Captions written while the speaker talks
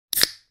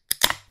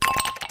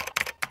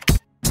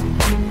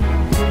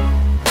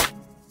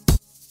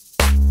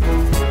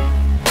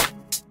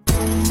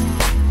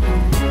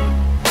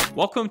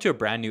Welcome to a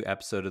brand new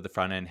episode of the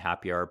Front End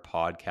Happy Hour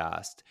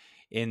podcast.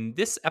 In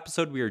this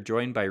episode, we are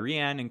joined by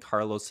Rian and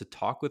Carlos to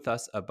talk with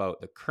us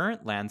about the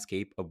current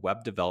landscape of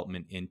web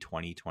development in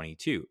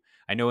 2022.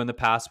 I know in the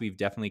past, we've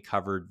definitely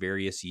covered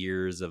various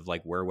years of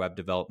like where web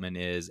development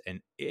is,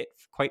 and it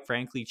quite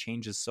frankly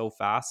changes so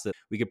fast that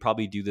we could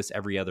probably do this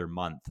every other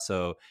month.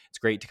 So it's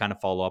great to kind of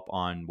follow up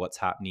on what's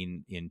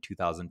happening in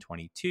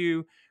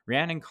 2022.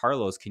 Rian and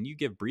Carlos, can you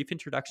give brief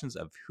introductions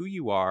of who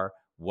you are,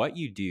 what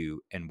you do,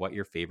 and what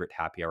your favorite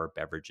happy hour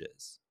beverage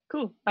is?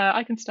 Cool.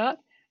 I can start.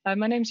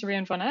 My name's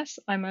Rian van Es.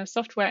 I'm a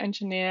software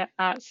engineer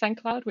at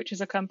SendCloud, which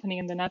is a company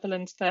in the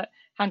Netherlands that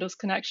handles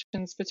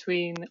connections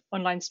between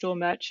online store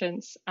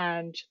merchants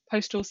and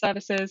postal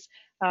services,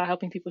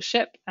 helping people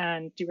ship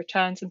and do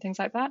returns and things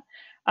like that.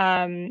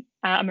 I'm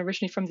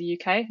originally from the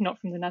UK, not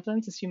from the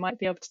Netherlands, as you might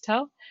be able to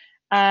tell.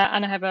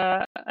 And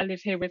I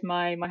live here with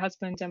my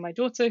husband and my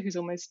daughter, who's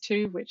almost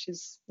 2, which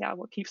is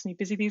what keeps me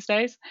busy these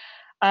days.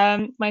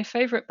 My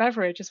favorite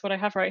beverage is what I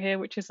have right here,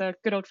 which is a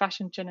good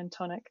old-fashioned gin and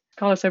tonic.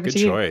 Carlos, over to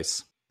you. Good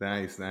choice.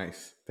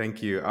 Nice.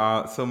 Thank you.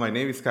 So my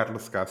name is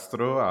Carlos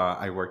Castro.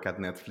 I work at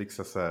Netflix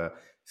as a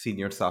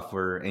senior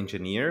software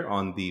engineer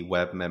on the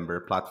web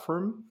member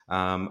platform.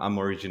 I'm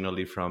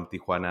originally from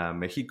Tijuana,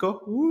 Mexico.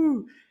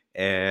 Woo!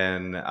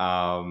 And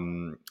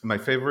my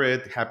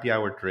favorite happy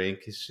hour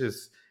drink is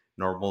just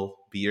normal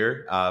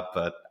beer,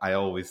 but I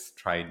always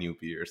try new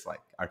beers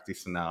like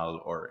artisanal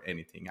or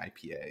anything,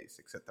 IPAs,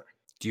 etc.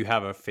 Do you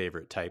have a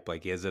favorite type?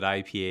 Like, is it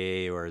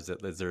IPA or is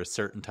there a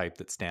certain type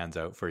that stands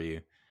out for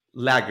you?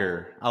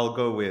 Lager. I'll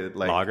go with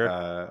like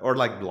lager or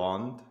like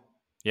blonde.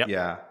 Yep.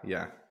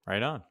 Yeah.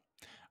 Right on.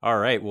 All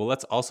right. Well,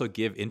 let's also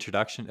give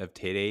introduction of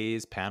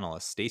today's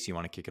panelists. Stacey, you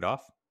want to kick it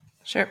off?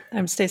 Sure.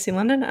 I'm Stacey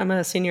London. I'm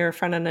a senior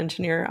front-end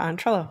engineer on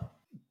Trello.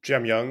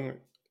 Jem Young,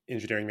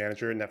 engineering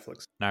manager at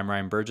Netflix. And I'm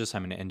Ryan Burgess.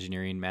 I'm an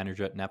engineering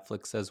manager at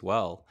Netflix as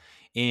well.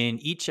 In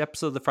each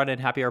episode of the Front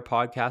End Happy Hour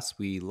podcast,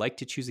 we like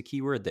to choose a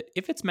keyword that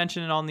if it's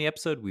mentioned on the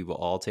episode, we will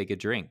all take a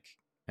drink.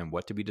 And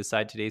what did we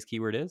decide today's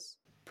keyword is?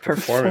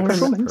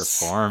 Performance.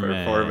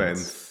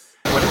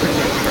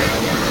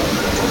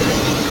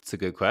 It's a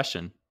good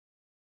question.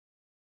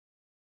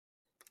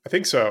 I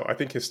think so. I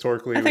think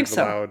historically we've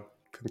allowed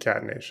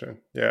concatenation.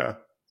 Yeah.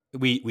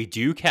 We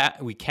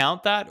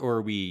count that,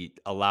 or we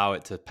allow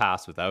it to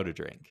pass without a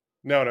drink?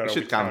 No. We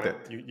should count it.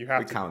 You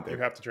have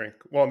to drink.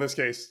 Well, in this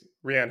case,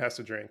 Rian has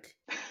to drink.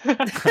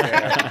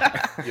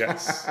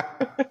 Yes.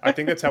 I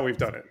think that's how we've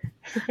done it.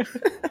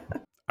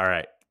 All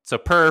right. So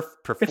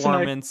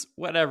performance,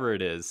 whatever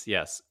it is,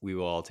 yes, we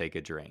will all take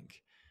a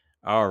drink.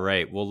 All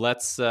right. Well,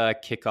 let's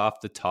kick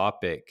off the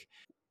topic.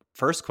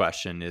 First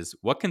question is,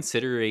 what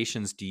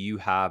considerations do you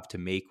have to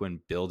make when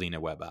building a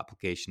web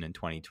application in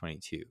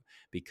 2022?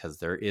 Because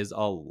there is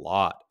a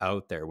lot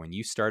out there. When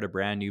you start a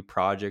brand new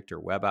project or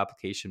web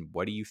application,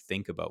 what do you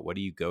think about? What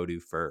do you go to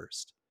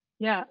first?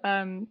 Yeah,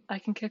 I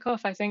can kick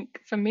off. I think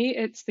for me,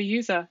 it's the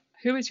user.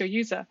 Who is your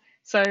user?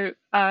 So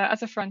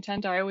as a front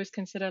end, I always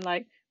consider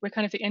we're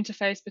kind of the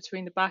interface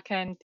between the back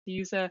end, the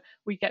user.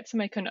 We get to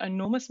make an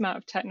enormous amount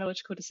of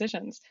technological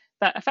decisions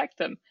that affect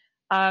them.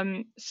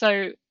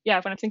 So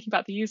when I'm thinking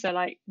about the user,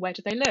 where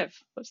do they live?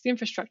 What's the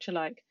infrastructure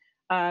like?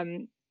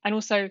 And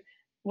also,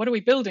 what are we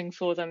building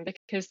for them?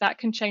 Because that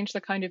can change the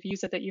kind of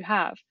user that you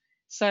have.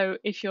 So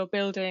if you're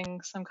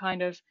building some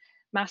kind of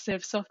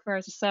massive software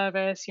as a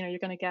service, you're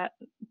going to get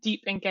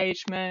deep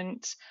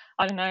engagement.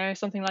 I don't know,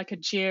 something like a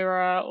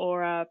Jira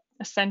or a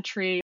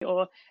Sentry,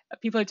 or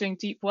people are doing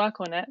deep work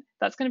on it.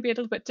 That's going to be a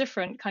little bit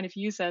different kind of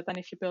user than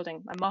if you're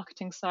building a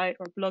marketing site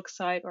or a blog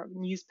site or a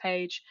news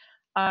page.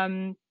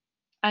 And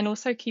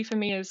also key for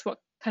me is what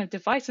kind of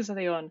devices are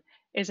they on?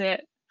 Is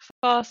it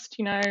fast,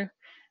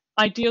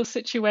 ideal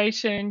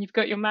situation? You've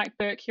got your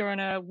MacBook, you're on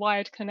a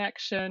wired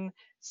connection,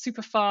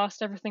 super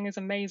fast, everything is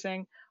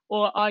amazing.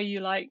 Or are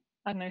you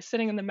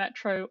sitting in the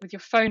metro with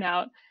your phone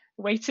out,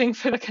 waiting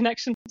for the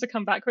connection to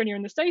come back when you're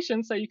in the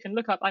station so you can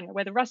look up,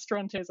 where the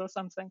restaurant is or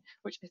something,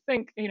 which I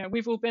think,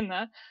 we've all been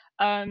there.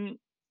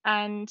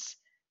 And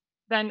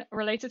then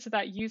related to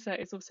that user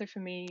is also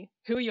for me,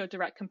 who are your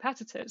direct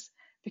competitors?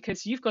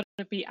 Because you've got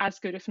to be as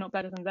good, if not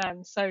better than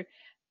them. So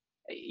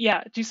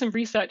do some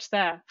research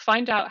there.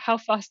 Find out how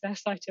fast their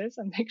site is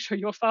and make sure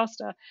you're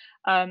faster,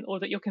 or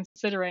that you're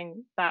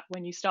considering that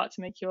when you start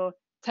to make your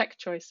tech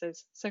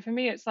choices. So for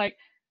me, it's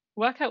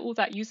work out all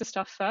that user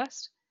stuff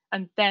first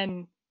and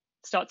then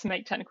start to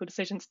make technical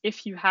decisions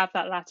if you have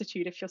that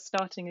latitude, if you're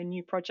starting a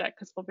new project,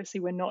 because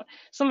obviously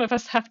some of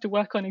us have to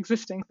work on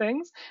existing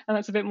things and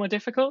that's a bit more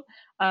difficult.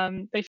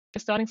 But if you're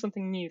starting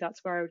something new, that's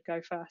where I would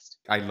go first.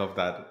 I love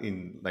that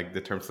in the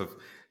terms of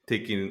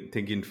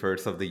thinking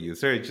first of the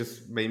user. It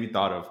just made me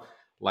thought of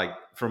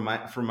for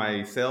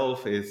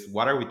myself is,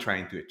 what are we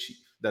trying to achieve?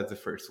 That's the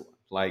first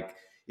one.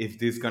 If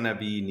this gonna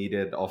be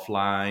needed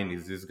offline,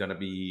 is this gonna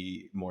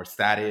be more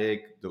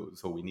static?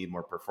 So we need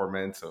more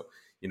performance. So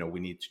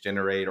we need to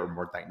generate or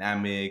more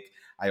dynamic.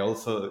 I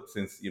also,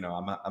 since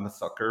I'm a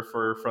sucker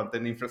for front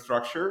end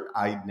infrastructure,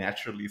 I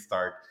naturally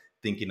start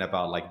thinking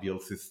about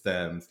build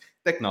systems,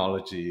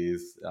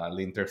 technologies,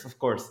 linters. Of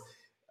course,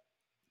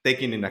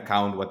 taking in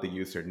account what the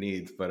user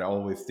needs, but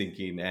always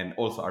thinking, and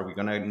also, are we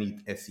going to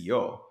need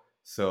SEO?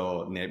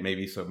 So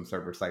maybe some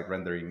server-side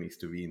rendering needs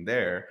to be in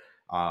there,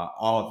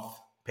 auth,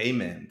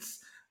 payments,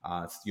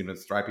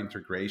 Stripe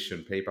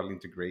integration, PayPal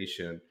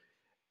integration.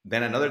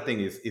 Then another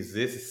thing is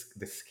this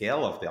the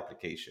scale of the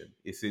application?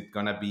 Is it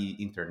going to be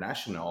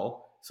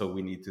international? So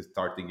we need to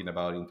start thinking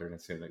about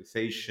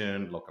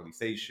internationalization,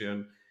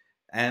 localization,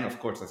 and of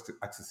course,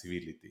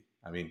 accessibility.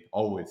 I mean,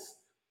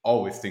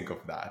 always think of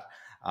that.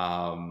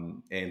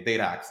 And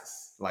data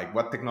access. Like,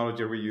 what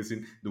technology are we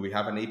using? Do we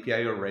have an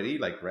API already,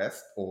 like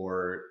REST,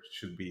 or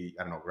should be,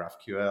 I don't know,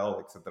 GraphQL,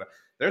 etc.?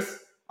 There's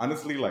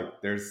honestly,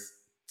 there's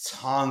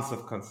tons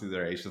of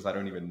considerations. I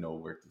don't even know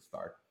where to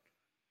start.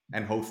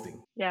 And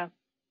hosting. Yeah.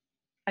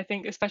 I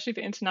think especially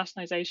for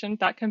internationalization,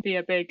 that can be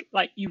a big,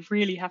 you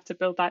really have to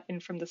build that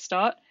in from the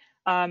start.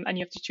 And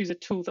you have to choose a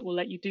tool that will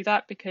let you do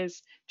that,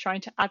 because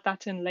trying to add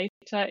that in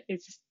later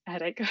is a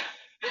headache.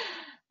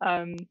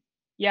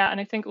 Yeah, and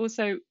I think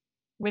also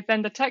with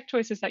then the tech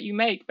choices that you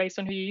make based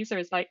on who your user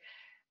is,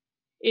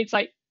 it's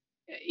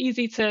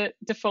easy to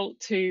default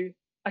to,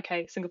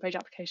 okay, single page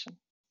application.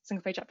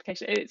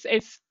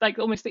 It's like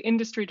almost the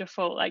industry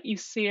default. Like, you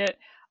see it,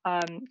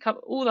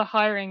 all the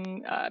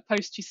hiring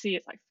posts you see,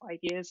 it's like 5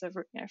 years of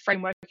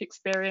framework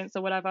experience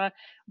or whatever,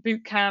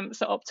 boot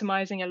camps are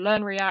optimizing and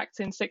learn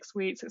React in 6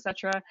 weeks,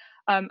 etc.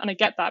 And I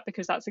get that,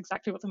 because that's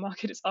exactly what the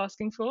market is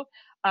asking for.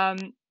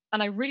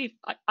 And I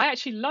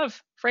actually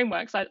love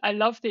frameworks. I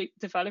love the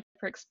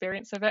developer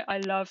experience of it. I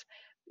love,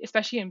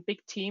 especially in big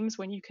teams,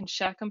 when you can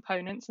share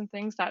components and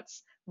things,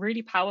 that's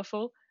really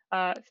powerful.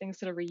 Things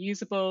that are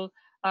reusable.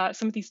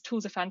 Some of these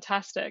tools are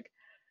fantastic.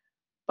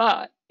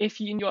 But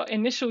if in your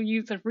initial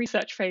user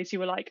research phase, you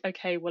were like,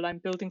 okay, well, I'm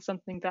building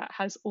something that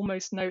has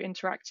almost no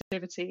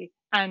interactivity,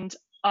 and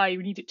I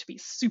need it to be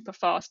super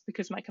fast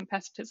because my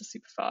competitors are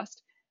super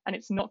fast, and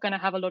it's not going to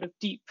have a lot of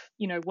deep,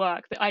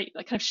 work, that like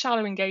kind of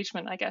shallow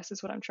engagement, I guess,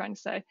 is what I'm trying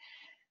to say,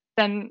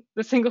 then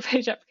the single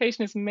page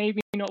application is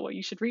maybe not what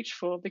you should reach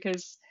for,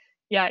 because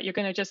you're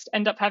going to just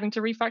end up having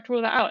to refactor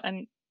all that out.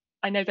 And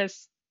I know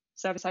there's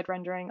server-side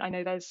rendering, I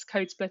know there's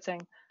code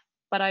splitting,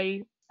 but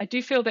I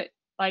do feel that,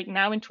 like,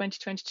 now in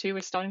 2022, we're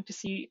starting to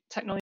see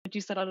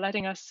technologies that are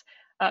letting us,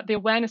 the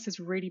awareness is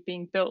really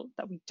being built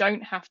that we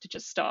don't have to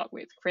just start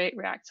with create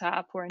React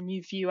app or a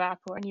new Vue app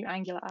or a new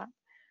Angular app.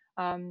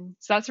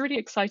 So that's really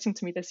exciting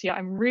to me this year.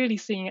 I'm really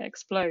seeing it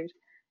explode.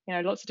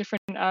 Lots of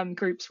different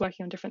groups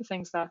working on different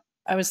things there.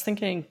 I was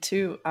thinking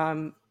too,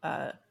 and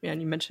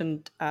you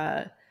mentioned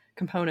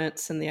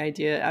components and the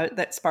idea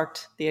that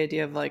sparked the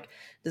idea of like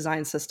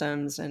design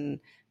systems, and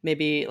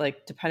maybe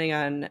like depending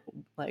on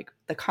like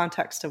the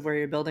context of where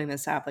you're building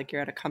this app, like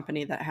you're at a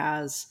company that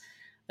has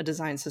a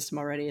design system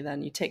already,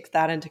 then you take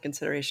that into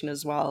consideration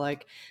as well.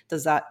 Like,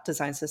 does that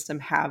design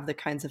system have the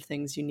kinds of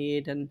things you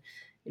need? And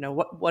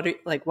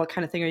what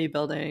kind of thing are you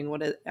building?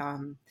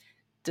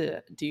 Do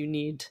you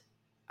need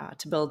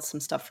to build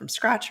some stuff from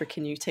scratch, or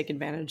can you take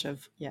advantage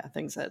of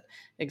things that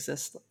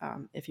exist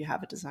if you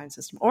have a design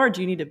system? Or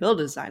do you need to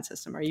build a design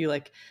system? Are you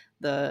like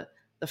the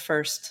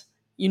first,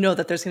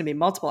 that there's going to be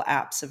multiple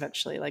apps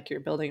eventually, like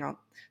you're building on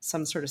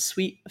some sort of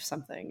suite of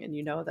something, and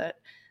that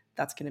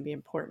that's going to be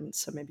important,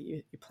 so maybe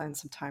you plan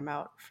some time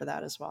out for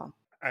that as well.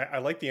 I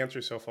like the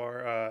answer so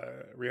far.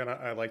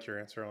 Rihanna, I like your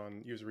answer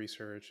on user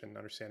research and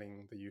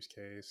understanding the use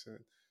case,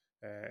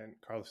 and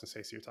Carlos and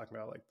Stacey, you're talking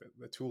about like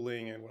the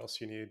tooling and what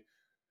else you need.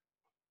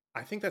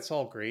 I think that's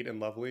all great and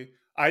lovely.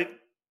 I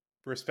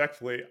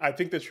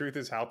think the truth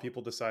is, how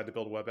people decide to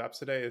build web apps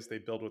today is they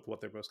build with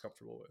what they're most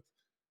comfortable with.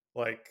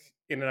 Like,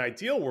 in an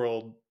ideal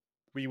world,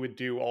 we would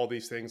do all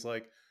these things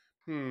like,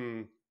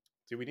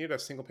 do we need a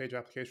single page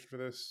application for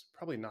this?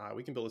 Probably not.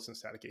 We can build this in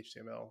static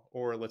HTML,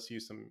 or let's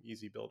use some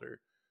easy builder.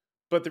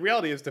 But the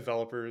reality is,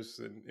 developers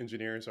and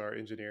engineers are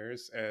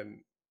engineers,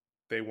 and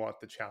they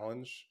want the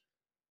challenge.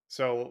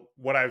 So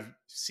what I've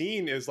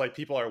seen is like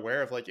people are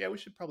aware of like, we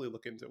should probably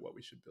look into what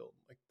we should build,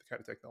 like the kind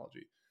of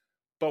technology.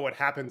 But what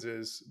happens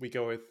is we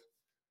go with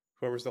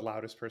whoever's the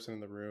loudest person in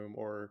the room,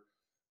 or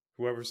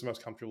whoever's the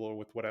most comfortable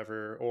with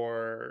whatever,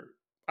 or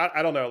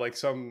I don't know, like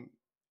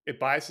it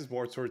biases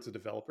more towards the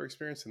developer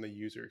experience than the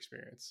user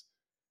experience.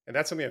 And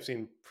that's something I've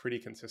seen pretty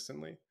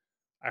consistently.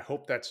 I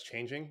hope that's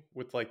changing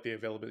with like the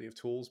availability of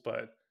tools,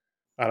 but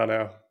I don't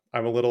know.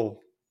 I'm a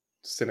little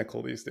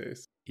cynical these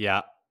days.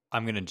 Yeah.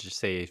 I'm going to just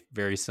say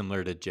very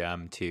similar to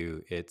Jem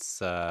too.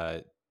 It's,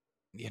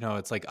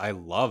 it's like, I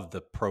love the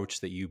approach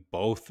that you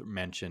both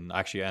mentioned,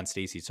 actually, and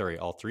Stacey, sorry,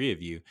 all three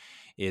of you,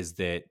 is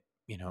that,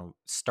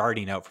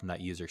 starting out from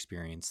that user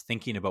experience,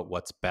 thinking about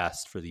what's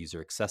best for the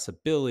user,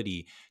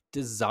 accessibility,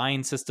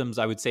 design systems,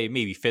 I would say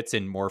maybe fits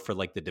in more for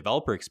like the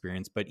developer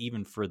experience, but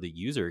even for the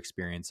user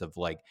experience of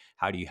like,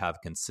 how do you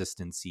have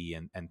consistency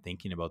and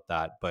thinking about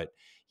that. But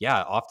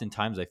yeah,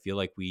 oftentimes I feel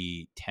like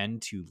we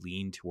tend to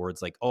lean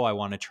towards like, oh, I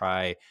want to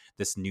try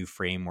this new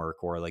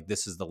framework, or like,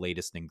 this is the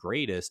latest and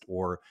greatest,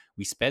 or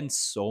we spend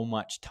so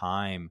much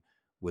time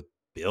with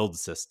build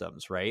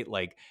systems, right?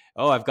 Like,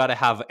 oh, I've got to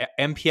have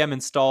NPM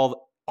installed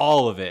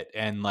all of it.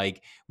 And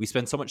like, we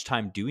spend so much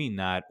time doing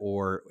that,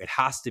 or it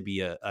has to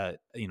be a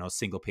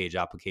single page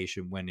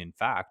application, when in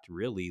fact,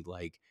 really,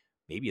 like,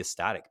 maybe a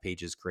static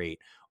page is great.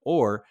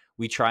 Or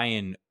we try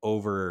and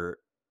over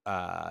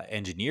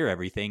engineer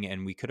everything,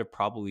 and we could have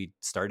probably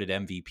started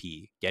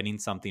MVP, getting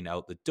something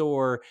out the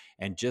door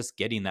and just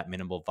getting that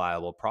minimal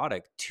viable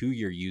product to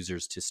your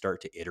users to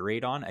start to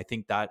iterate on. I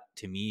think that,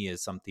 to me,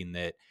 is something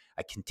that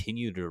I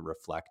continue to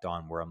reflect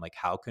on, where I'm like,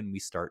 how can we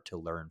start to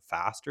learn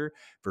faster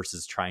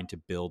versus trying to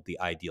build the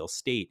ideal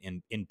state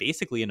in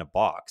basically in a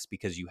box,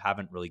 because you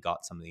haven't really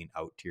got something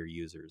out to your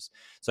users.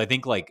 So I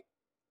think, like,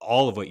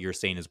 all of what you're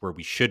saying is where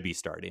we should be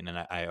starting. And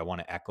I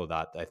want to echo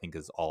that. I think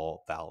is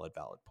all valid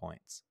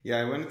points. Yeah,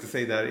 I wanted to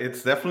say that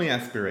it's definitely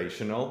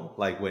aspirational,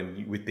 like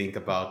when we think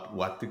about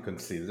what to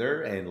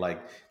consider and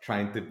like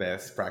trying the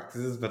best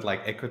practices, but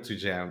like Echo to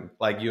Jam,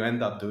 like you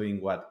end up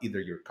doing what either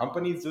your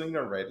company is doing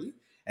already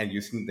and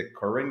using the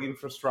current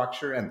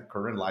infrastructure and the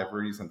current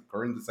libraries and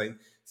current design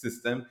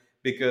system,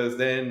 because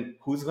then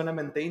who's going to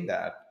maintain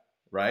that?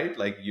 Right?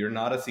 Like you're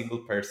not a single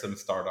person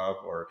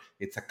startup, or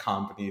it's a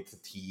company, it's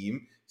a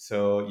team.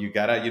 So you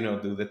gotta,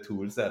 do the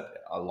tools that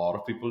a lot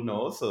of people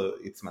know, so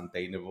it's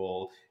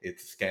maintainable,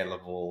 it's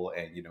scalable,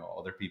 and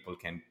other people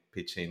can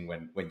pitch in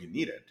when you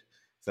need it.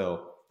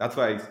 So that's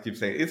why I keep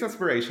saying it's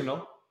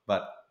aspirational,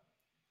 but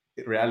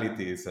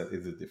reality is a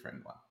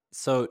different one.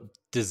 So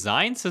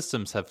design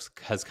systems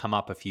has come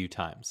up a few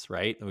times,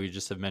 right? We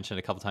just have mentioned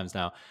a couple times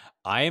now.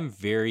 I am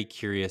very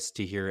curious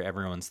to hear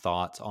everyone's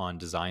thoughts on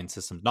design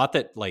systems. Not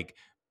that like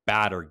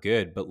bad or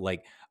good, but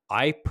like,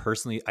 I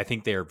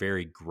think they are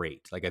very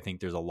great. Like, I think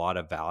there's a lot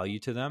of value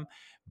to them.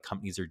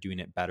 Companies are doing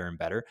it better and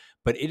better,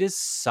 but it is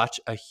such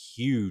a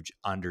huge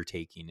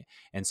undertaking.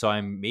 And so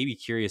I'm maybe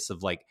curious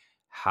of like,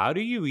 how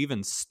do you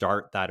even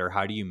start that, or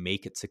how do you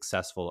make it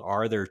successful?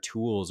 Are there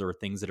tools or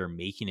things that are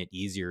making it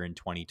easier in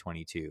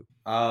 2022?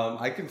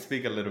 I can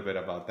speak a little bit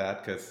about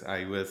that because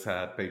I was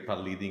at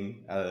PayPal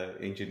leading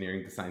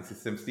engineering design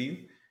systems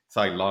team.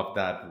 So I love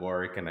that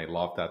work and I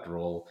love that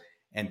role.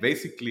 And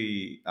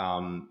basically,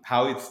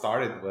 how it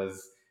started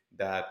was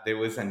that there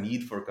was a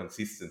need for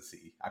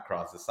consistency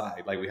across the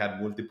site. Like we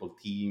had multiple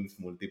teams,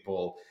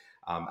 multiple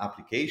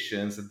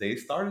applications, and they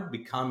started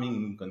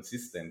becoming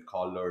consistent: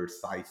 colors,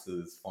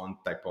 sizes, font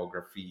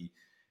typography,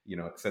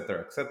 et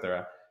cetera, et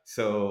cetera.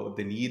 So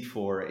the need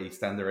for a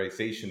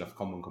standardization of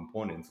common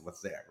components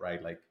was there,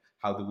 right? Like,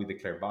 how do we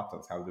declare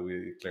buttons? How do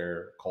we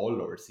declare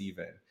colors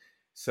even?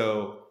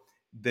 So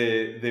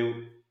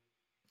the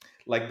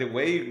like the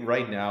way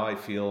right now, I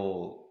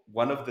feel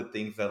one of the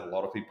things that a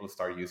lot of people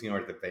start using,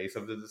 or the base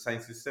of the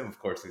design system, of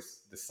course,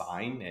 is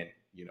design and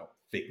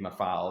Figma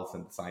files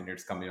and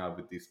designers coming up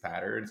with these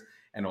patterns,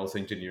 and also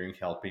engineering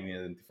helping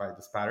identify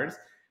these patterns.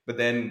 But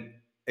then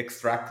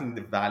extracting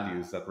the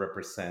values that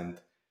represent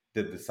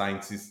the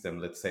design system,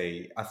 let's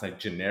say, as a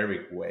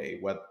generic way,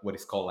 what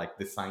is called like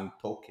design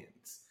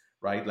tokens,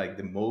 right? Like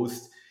the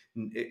most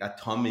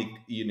atomic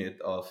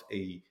unit of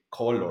a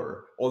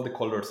color, all the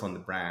colors on the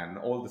brand,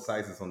 all the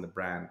sizes on the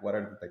brand, what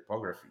are the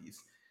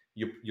typographies.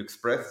 You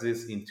express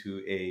this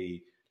into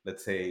a,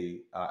 let's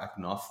say,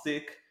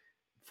 agnostic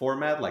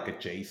format, like a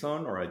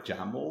JSON or a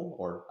YAML,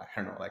 or I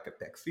don't know, like a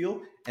text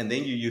field, and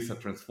then you use a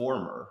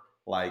transformer.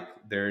 Like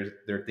there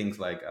are things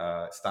like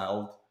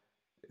style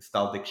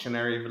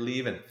dictionary, I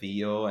believe, and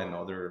Theo and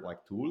other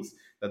like tools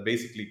that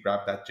basically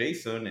grab that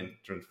JSON and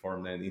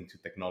transform them into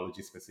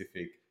technology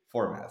specific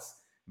formats: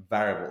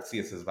 variables,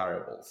 CSS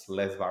variables,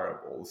 less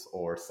variables,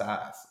 or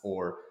Sass,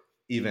 or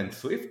even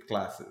Swift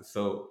classes.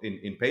 So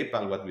in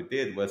PayPal, what we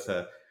did was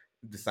a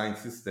design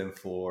system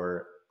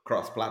for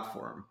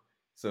cross-platform.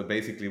 So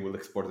basically, we'll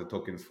export the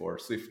tokens for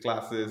Swift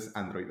classes,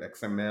 Android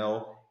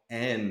XML,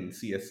 and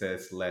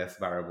CSS less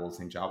variables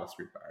and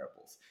JavaScript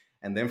variables.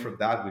 And then from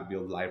that, we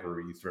build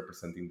libraries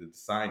representing the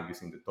design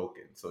using the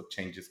token, so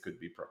changes could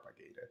be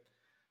propagated.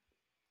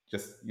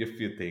 Just a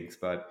few things,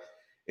 but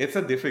it's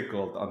a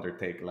difficult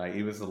undertake. Like,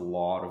 it was a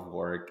lot of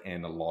work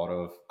and a lot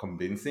of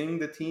convincing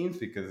the teams,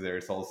 because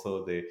there's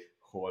also the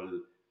whole,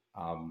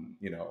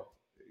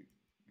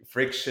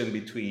 friction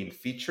between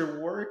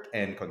feature work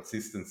and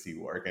consistency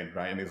work. And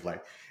Ryan is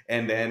like,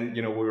 and then,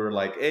 we were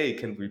like, hey,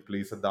 can we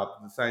please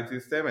adopt the design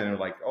system? And they're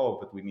like, oh,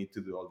 but we need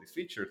to do all these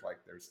features. Like,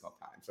 there's no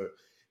time. So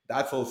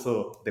that's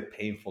also the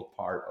painful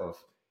part of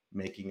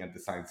making a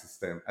design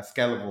system, a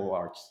scalable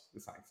large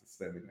design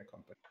system in a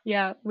company.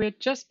 Yeah, we're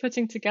just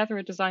putting together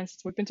a design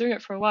system. We've been doing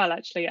it for a while,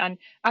 actually, and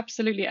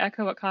absolutely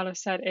echo what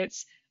Carlos said.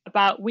 It's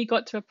about, we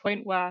got to a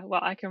point where, well,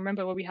 I can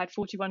remember where we had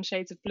 41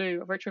 shades of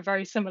blue, which were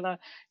very similar,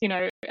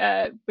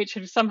 which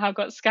had somehow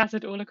got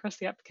scattered all across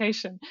the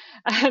application.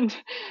 And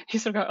you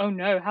sort of go, oh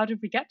no, how did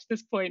we get to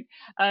this point?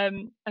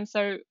 And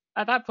so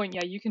at that point,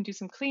 yeah, you can do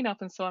some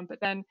cleanup and so on. But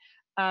then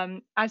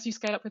as you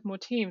scale up with more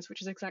teams,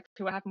 which is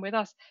exactly what happened with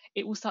us,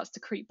 it all starts to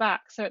creep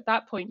back. So at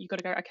that point, you've got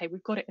to go, okay,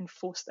 we've got to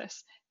enforce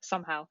this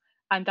somehow.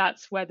 And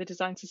that's where the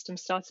design system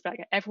started back.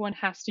 Everyone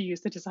has to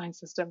use the design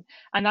system.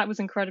 And that was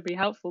incredibly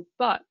helpful.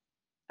 But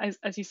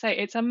as you say,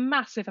 it's a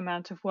massive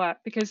amount of work,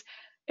 because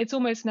it's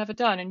almost never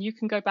done. And you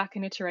can go back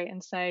and iterate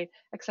and say,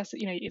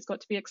 it's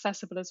got to be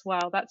accessible as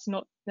well. That's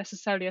not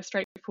necessarily a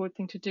straightforward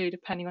thing to do,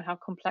 depending on how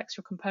complex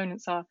your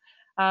components are.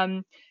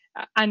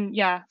 And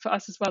yeah, for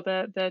us as well,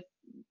 the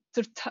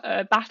sort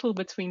of battle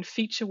between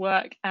feature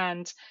work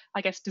and,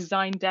 I guess,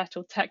 design debt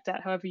or tech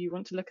debt, however you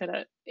want to look at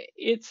it,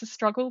 it's a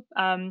struggle.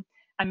 And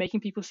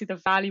making people see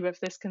the value of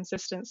this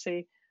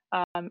consistency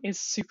is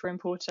super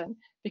important,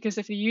 because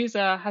if the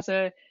user has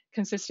a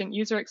consistent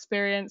user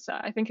experience,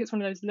 I think it's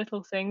one of those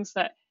little things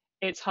that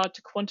it's hard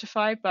to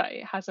quantify, but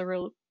it has a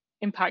real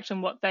impact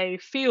on what they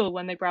feel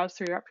when they browse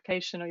through your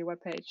application or your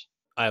web page.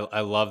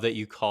 I love that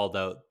you called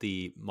out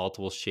the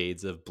multiple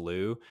shades of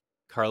blue.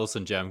 Carlos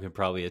and Jem can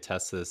probably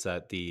attest to this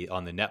on the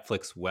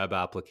Netflix web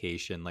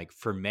application. Like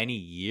for many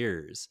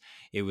years,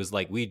 it was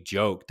like we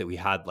joked that we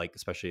had like,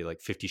 especially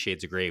like 50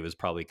 Shades of Grey was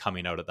probably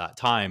coming out at that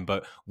time,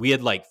 but we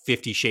had like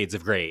 50 Shades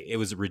of Grey. It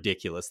was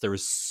ridiculous. There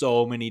was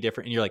so many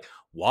different, and you're like,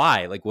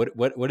 why? Like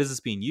what is this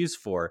being used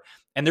for?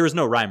 And there was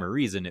no rhyme or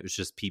reason. It was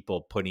just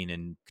people putting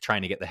in,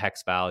 trying to get the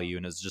hex value,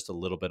 and it's just a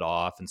little bit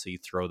off. And so you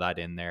throw that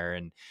in there,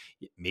 and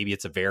maybe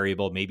it's a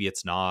variable, maybe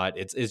it's not.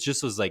 It's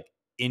just was like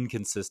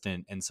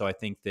inconsistent. And so I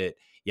think that,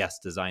 yes,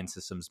 design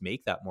systems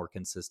make that more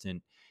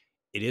consistent.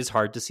 It is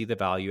hard to see the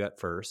value at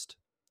first.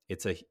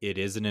 It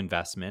is an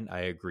investment. I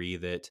agree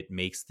that it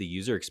makes the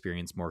user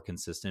experience more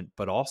consistent,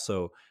 but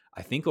also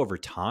I think over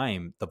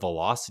time, the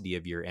velocity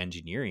of your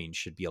engineering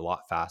should be a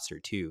lot faster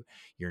too.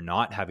 You're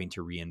not having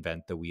to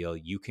reinvent the wheel.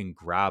 You can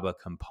grab a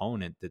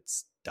component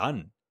that's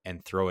done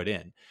and throw it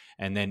in,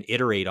 and then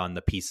iterate on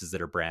the pieces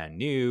that are brand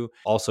new.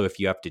 Also, if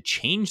you have to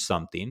change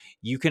something,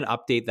 you can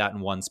update that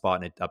in one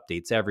spot and it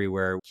updates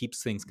everywhere,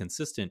 keeps things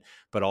consistent,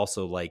 but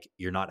also like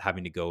you're not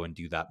having to go and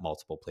do that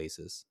multiple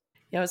places.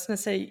 Yeah, I was going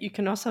to say, you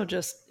can also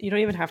you don't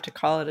even have to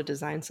call it a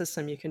design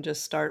system. You can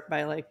just start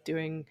by like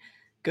doing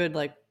good,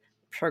 like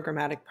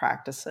programmatic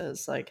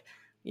practices. Like,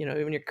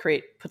 when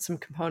you put some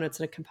components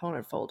in a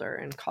component folder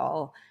and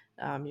call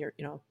your,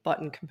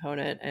 button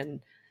component and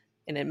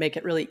it make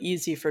it really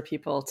easy for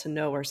people to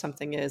know where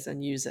something is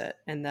and use it.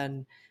 And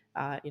then,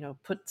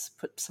 put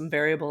some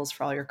variables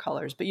for all your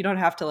colors, but you don't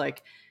have to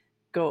like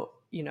go,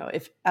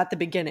 if at the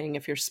beginning,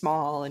 if you're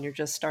small and you're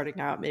just starting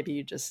out, maybe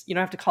you don't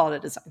have to call it a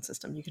design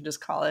system. You can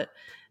just call it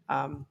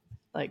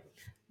like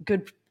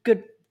good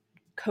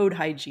code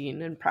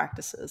hygiene and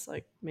practices,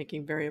 like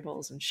making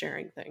variables and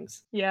sharing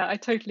things. Yeah, I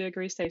totally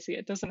agree, Stacey.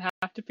 It doesn't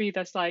have to be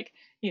this like,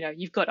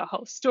 you've got a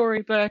whole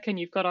storybook and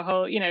you've got a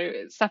whole,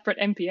 separate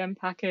NPM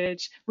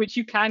package, which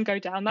you can go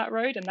down that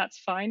road and that's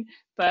fine.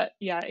 But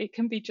yeah, it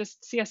can be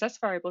just CSS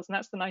variables. And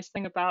that's the nice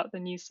thing about the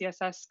new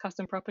CSS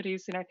custom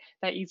properties.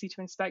 They're easy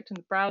to inspect in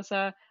the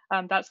browser.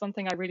 That's one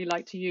thing I really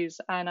like to use.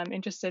 And I'm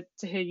interested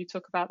to hear you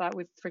talk about that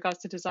with regards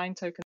to design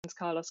tokens,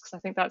 Carlos, because I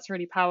think that's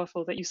really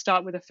powerful that you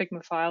start with a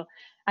Figma file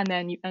and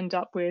then you end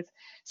up with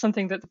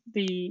something that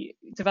the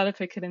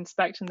developer can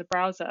inspect in the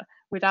browser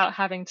without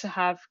having to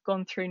have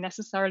gone through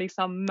necessarily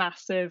some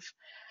massive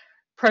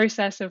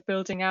process of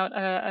building out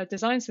a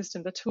design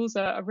system. The tools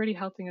are really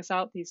helping us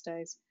out these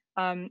days.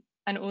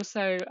 And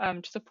also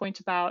to the point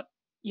about,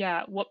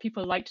 what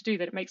people like to do,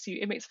 that it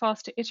makes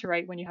fast to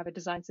iterate when you have a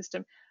design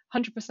system.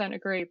 100%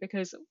 agree,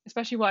 because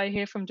especially what I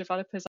hear from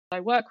developers I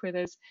work with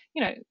is,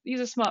 these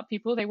are smart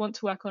people. They want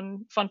to work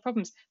on fun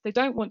problems. They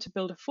don't want to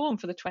build a form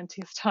for the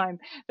 20th time.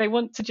 They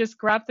want to just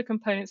grab the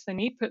components they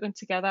need, put them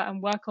together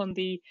and work on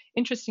the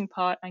interesting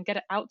part and get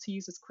it out to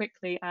users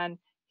quickly and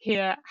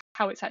hear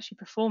how it's actually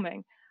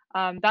performing.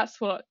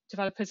 That's what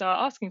developers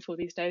are asking for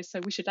these days. So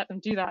we should let them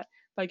do that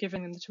by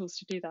giving them the tools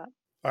to do that.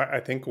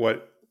 I think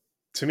what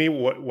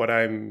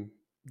I'm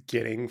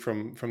getting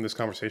from this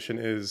conversation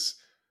is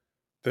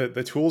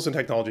the tools and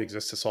technology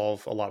exist to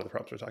solve a lot of the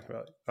problems we're talking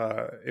about.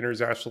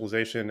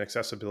 Internationalization,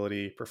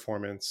 accessibility,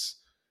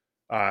 performance,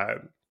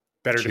 better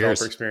Cheers.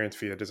 developer experience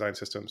via design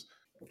systems.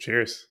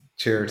 Cheers.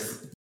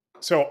 Cheers.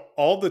 So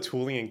all the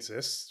tooling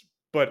exists,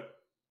 but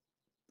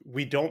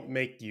we don't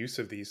make use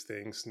of these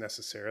things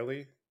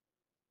necessarily.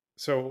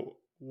 So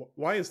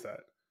why is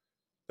that?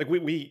 Like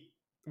we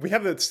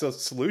have the still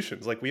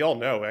solutions. Like we all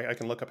know, I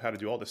can look up how to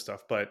do all this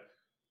stuff, but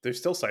there's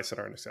still sites that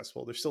aren't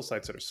accessible. There's still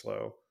sites that are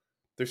slow.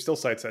 There's still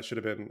sites that should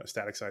have been a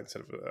static site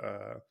instead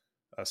of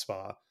a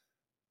SPA.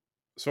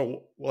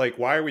 So like,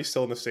 why are we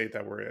still in the state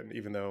that we're in,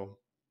 even though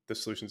the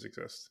solutions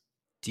exist?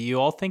 Do you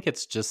all think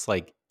it's just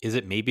like, is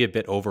it maybe a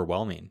bit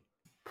overwhelming?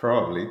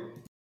 Probably.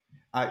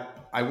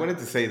 I wanted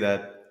to say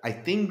that I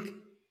think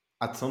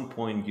at some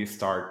point you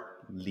start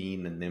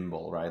lean and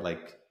nimble, right?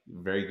 Like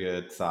very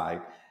good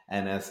side.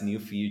 And as new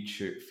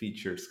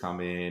features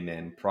come in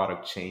and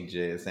product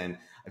changes, and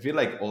I feel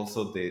like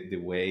also the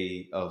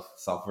way of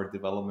software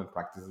development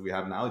practices we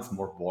have now, it's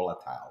more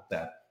volatile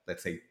than,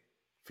 let's say,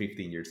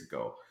 15 years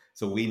ago.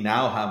 So we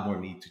now have more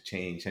need to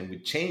change. And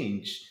with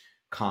change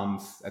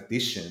comes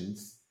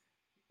additions,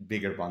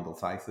 bigger bundle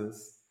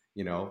sizes,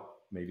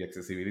 maybe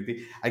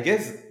accessibility. I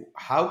guess,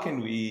 how can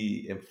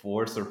we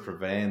enforce or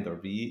prevent or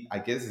I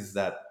guess is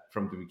that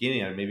from the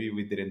beginning, and maybe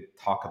we didn't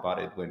talk about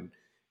it when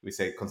we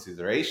say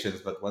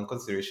considerations, but one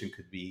consideration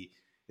could be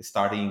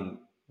starting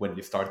when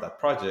you start that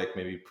project,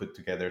 maybe put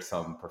together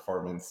some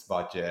performance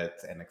budget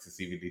and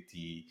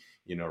accessibility,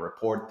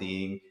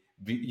 reporting,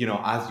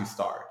 as you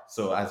start.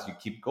 So as you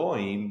keep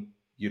going,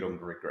 you don't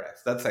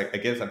regress. That's I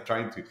guess I'm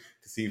trying to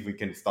see if we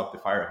can stop the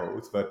fire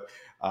hose, but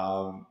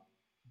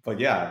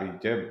yeah, I mean,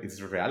 Jim,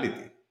 it's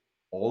reality.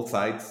 All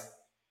sites,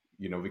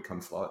 become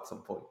slow at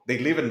some point. They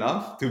live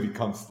enough to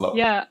become slow.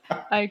 Yeah,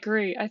 I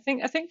agree. I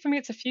think for me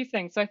it's a few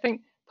things. So I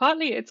think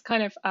partly it's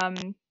kind of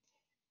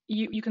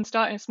you can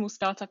start in a small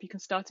startup, you can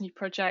start a new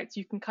project,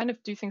 you can kind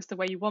of do things the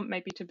way you want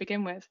maybe to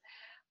begin with.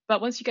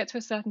 But once you get to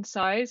a certain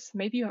size,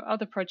 maybe you have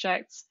other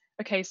projects.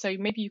 Okay, so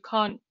maybe you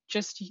can't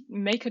just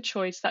make a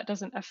choice that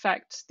doesn't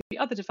affect the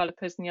other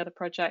developers in the other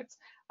projects.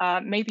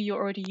 Maybe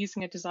you're already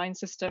using a design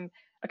system.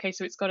 Okay,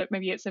 so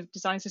maybe it's a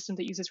design system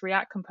that uses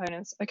React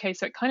components. Okay,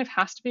 so it kind of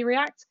has to be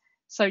React.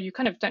 So you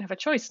kind of don't have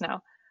a choice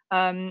now.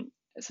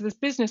 So there's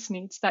business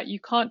needs that you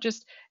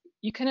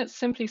cannot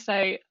simply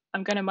say,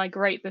 I'm going to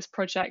migrate this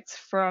project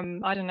from,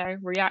 I don't know,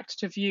 React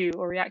to Vue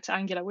or React to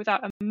Angular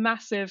without a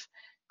massive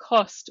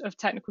cost of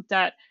technical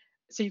debt.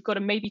 So you've got to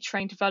maybe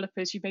train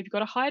developers, you've maybe got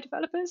to hire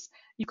developers,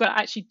 you've got to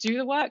actually do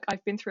the work.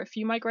 I've been through a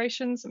few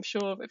migrations. I'm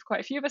sure if quite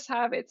a few of us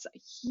have, it's a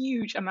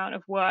huge amount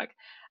of work.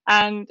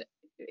 And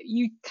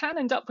you can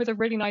end up with a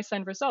really nice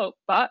end result,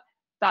 but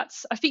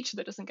that's a feature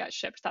that doesn't get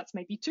shipped. That's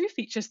maybe 2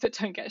 features that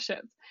don't get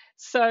shipped.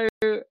 So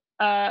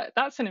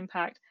that's an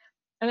impact.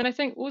 And then I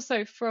think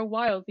also for a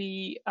while,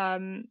 the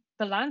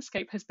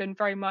landscape has been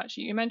very much,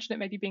 you mentioned it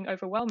maybe being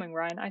overwhelming,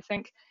 Ryan. I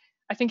think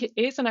it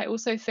is. And I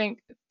also think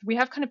we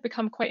have kind of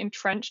become quite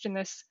entrenched in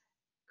this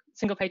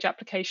single page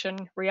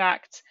application,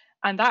 React.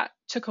 And that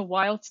took a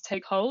while to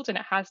take hold, and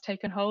it has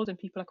taken hold, and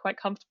people are quite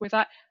comfortable with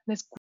that. And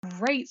there's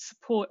great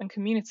support and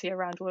community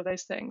around all of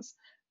those things.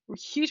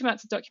 Huge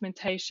amounts of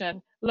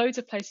documentation, loads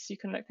of places you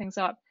can look things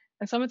up.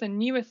 And some of the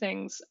newer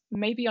things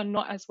maybe are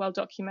not as well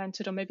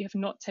documented, or maybe have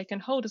not taken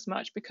hold as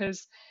much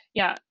because,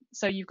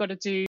 so you've got to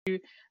do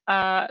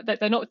that.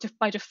 They're not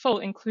by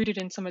default included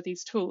in some of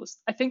these tools.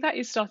 I think that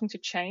is starting to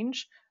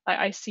change.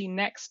 I see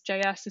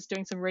Next.js is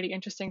doing some really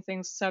interesting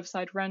things,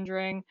 server-side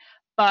rendering,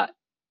 but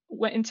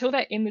until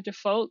they're in the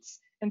defaults,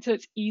 until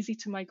it's easy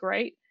to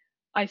migrate,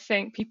 I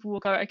think people will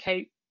go,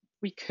 okay,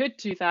 we could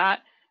do that,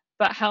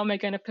 but how am I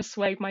going to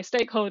persuade my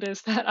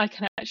stakeholders that I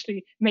can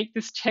actually make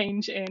this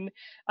change in,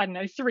 I don't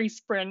know, 3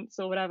 sprints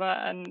or whatever?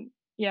 And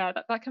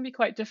that can be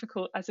quite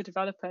difficult as a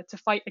developer to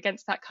fight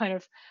against that kind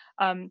of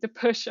the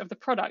push of the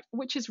product,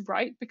 which is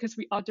right because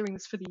we are doing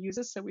this for the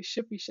users, so we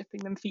should be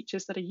shipping them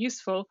features that are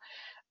useful.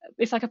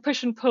 It's like a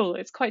push and pull.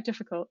 It's quite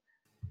difficult.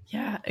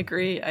 Yeah,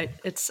 agree.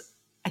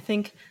 I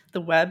think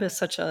the web is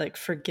such a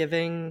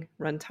forgiving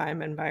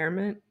runtime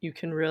environment. You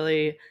can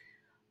really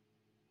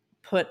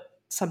put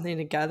something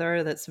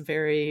together that's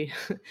very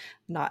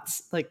not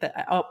like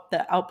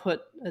the output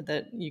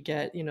that you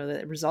get,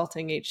 the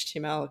resulting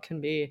HTML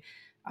can be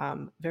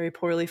very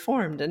poorly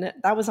formed. And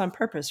that was on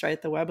purpose, right?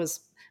 The web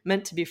was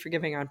meant to be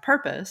forgiving on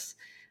purpose.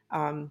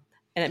 And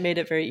it made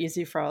it very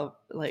easy for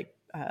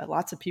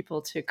lots of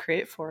people to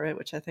create for it,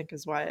 which I think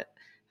is why it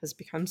has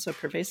become so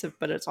pervasive.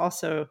 But it's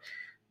also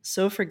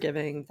so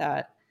forgiving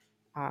that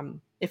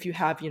if you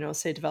have,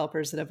 say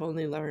developers that have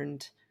only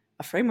learned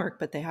a framework,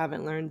 but they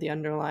haven't learned the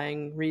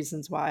underlying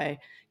reasons why,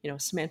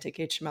 semantic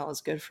HTML is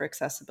good for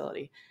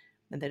accessibility,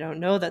 and they don't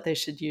know that they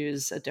should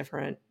use a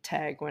different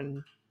tag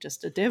when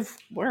just a div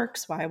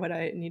works. Why would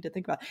I need to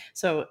think about it?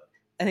 So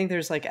I think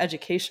there's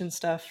education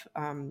stuff.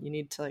 You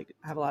need to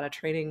have a lot of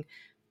training.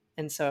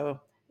 And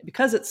so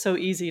because it's so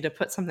easy to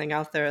put something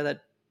out there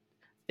that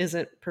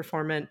isn't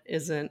performant,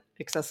 isn't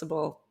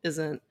accessible,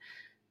 isn't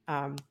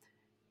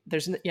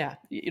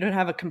you don't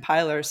have a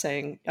compiler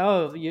saying,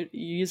 oh, you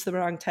used the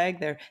wrong tag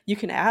there. You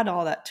can add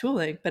all that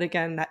tooling, but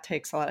again, that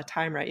takes a lot of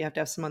time, right? You have to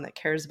have someone that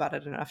cares about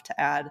it enough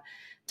to add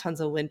tons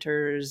of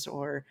linters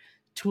or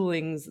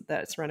toolings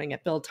that's running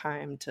at build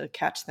time to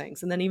catch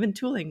things. And then even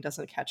tooling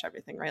doesn't catch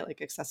everything, right?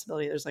 Like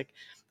accessibility, there's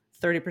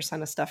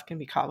 30% of stuff can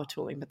be caught with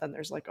tooling, but then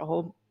there's a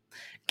whole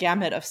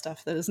gamut of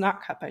stuff that is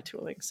not caught by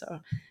tooling. So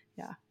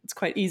yeah, it's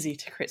quite easy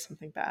to create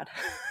something bad.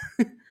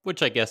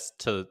 Which I guess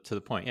to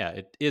the point,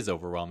 it is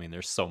overwhelming.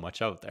 There's so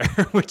much out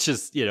there, which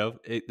is,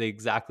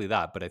 exactly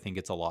that. But I think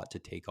it's a lot to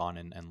take on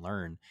and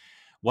learn.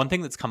 One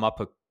thing that's come up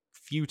a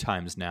few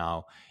times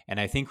now, and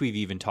I think we've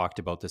even talked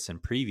about this in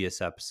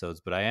previous episodes,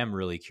 but I am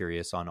really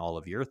curious on all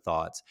of your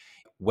thoughts.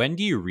 When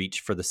do you reach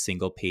for the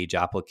single page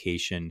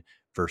application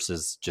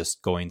versus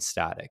just going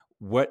static?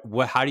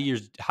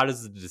 How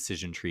does the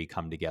decision tree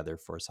come together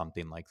for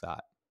something like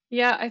that?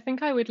 Yeah, I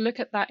think I would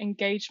look at that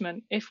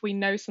engagement if we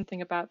know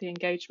something about the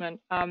engagement.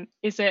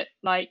 Is it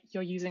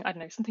you're using, I don't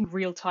know, something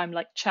real time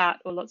like chat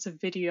or lots of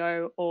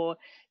video or,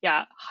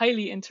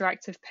 highly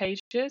interactive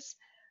pages?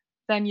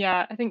 Then,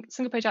 I think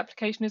single page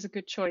application is a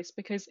good choice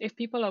because if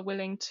people are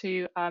willing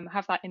to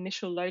have that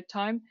initial load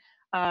time,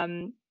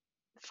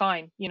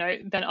 fine.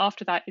 Then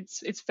after that,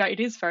 it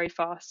is very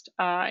fast.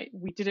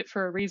 We did it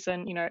for a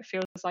reason. It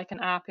feels like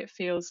an app. It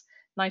feels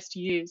nice to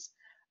use.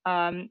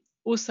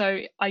 Also,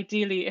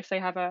 ideally, if they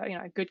have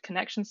a good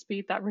connection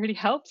speed, that really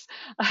helps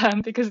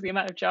because of the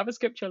amount of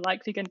JavaScript you're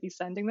likely going to be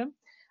sending them.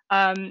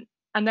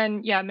 And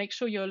then, yeah, make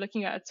sure you're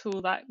looking at a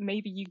tool that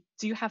maybe you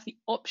do have the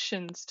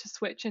options to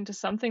switch into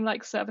something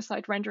like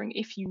server-side rendering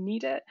if you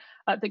need it,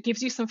 that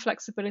gives you some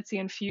flexibility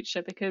in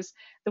future. Because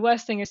the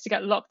worst thing is to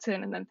get locked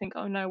in and then think,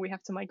 oh no, we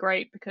have to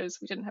migrate because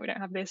we don't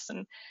have this.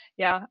 And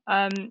yeah,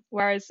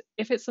 whereas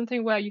if it's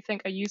something where you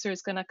think a user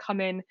is going to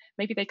come in,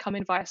 maybe they come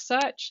in via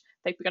search,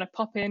 they're going to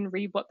pop in,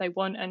 read what they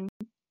want, and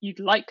you'd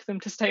like them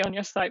to stay on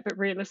your site, but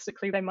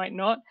realistically they might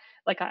not.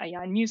 Like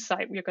a news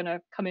site, you're going to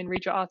come in,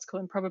 read your article,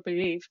 and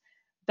probably leave.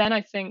 Then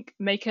I think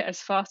make it as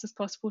fast as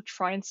possible.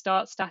 Try and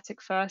start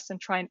static first and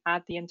try and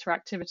add the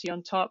interactivity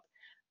on top.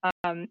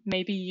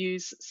 Maybe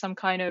use some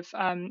kind of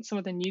some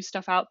of the new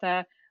stuff out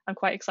there. I'm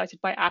quite excited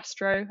by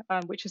Astro,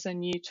 which is a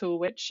new tool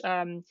which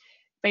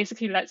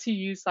basically lets you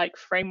use like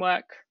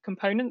framework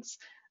components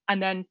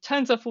and then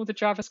turns off all the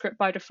JavaScript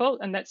by default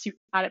and lets you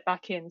add it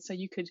back in. So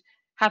you could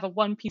have a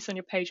one piece on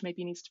your page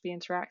maybe needs to be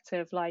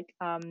interactive, like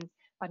I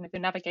don't know, the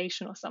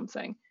navigation or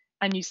something.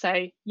 And you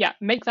say, yeah,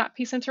 make that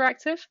piece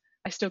interactive.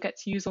 I still get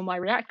to use all my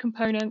React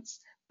components,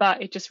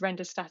 but it just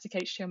renders static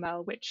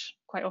HTML, which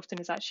quite often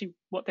is actually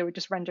what they were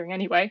just rendering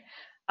anyway.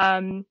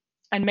 And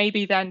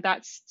maybe then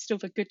that's still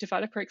the good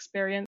developer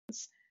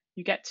experience.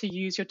 You get to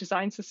use your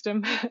design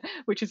system,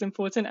 which is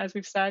important, as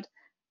we've said.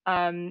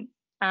 And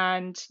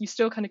you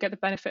still kind of get the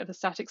benefit of the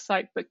static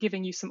site, but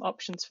giving you some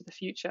options for the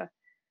future.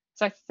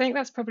 So I think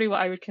that's probably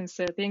what I would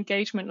consider the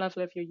engagement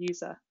level of your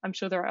user. I'm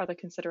sure there are other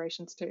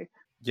considerations too.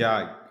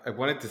 Yeah, I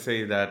wanted to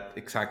say that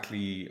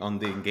exactly on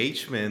the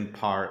engagement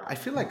part. I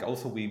feel like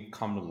also we've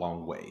come a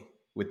long way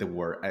with the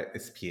word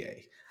SPA.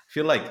 I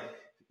feel like,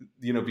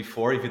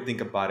 before, if you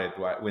think about it,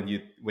 when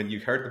you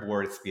heard the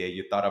word SPA,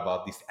 you thought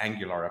about this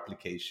Angular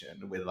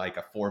application with like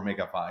a 4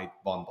 megabyte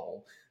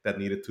bundle that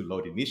needed to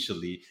load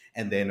initially,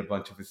 and then a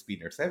bunch of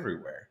spinners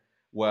everywhere.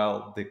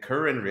 Well, the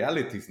current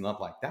reality is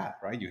not like that,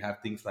 right? You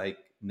have things like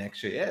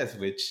Next.js,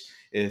 which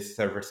is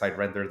server-side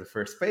render the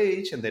first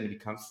page, and then it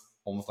becomes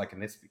almost like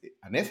an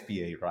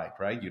SPA,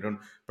 right? You don't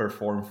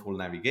perform full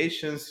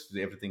navigations.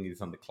 Everything is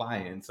on the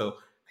client. So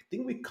I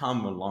think we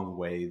come a long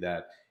way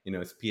that,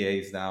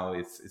 SPAs now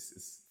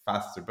is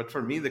faster. But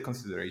for me, the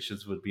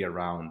considerations would be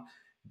around,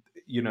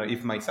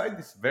 if my site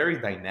is very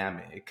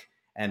dynamic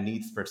and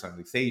needs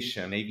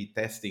personalization, A/B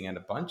testing, and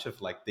a bunch of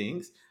like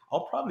things,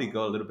 I'll probably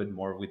go a little bit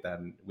more with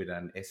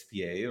an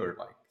SPA or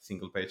like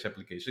single page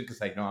application,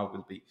 because I know I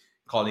will be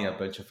calling a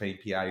bunch of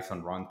APIs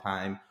on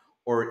runtime.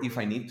 Or if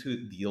I need to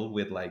deal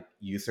with like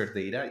user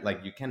data,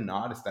 like you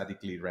cannot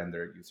statically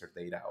render user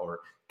data or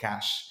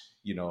cache,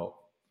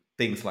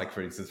 things like,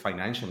 for instance,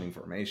 financial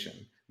information.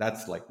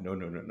 That's like,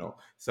 no.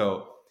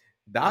 So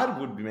that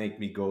would make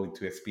me go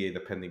into SPA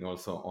depending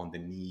also on the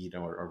need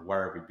or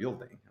where are we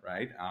building,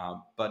 right?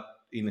 But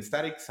in a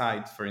static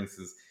sites, for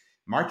instance,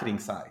 marketing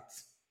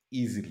sites,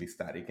 easily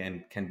static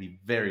and can be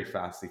very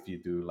fast if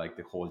you do like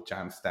the whole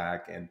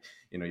Jamstack and,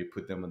 you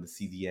put them on the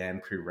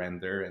CDN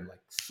pre-render and like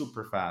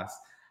super fast.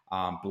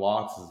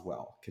 Blogs as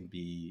well can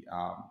be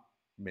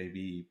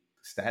maybe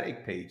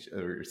static page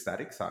or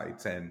static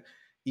sites, and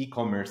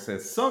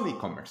e-commerces, some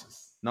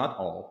e-commerces, not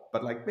all,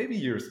 but like maybe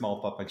your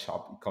small pop and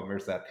shop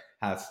e-commerce that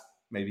has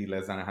maybe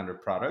less than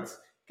 100 products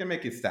can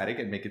make it static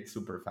and make it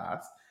super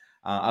fast.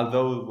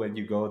 Although when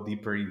you go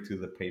deeper into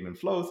the payment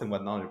flows and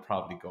whatnot, you're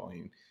probably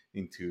going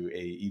into a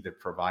either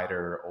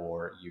provider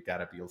or you got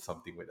to build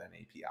something with an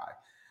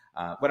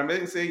API. What I'm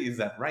going to say is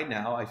that right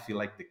now I feel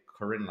like the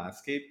current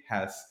landscape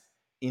has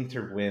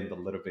intertwined a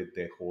little bit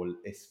the whole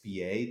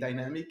SPA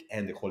dynamic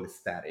and the whole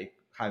static,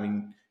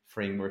 having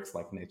frameworks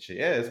like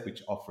Next.js,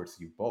 which offers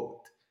you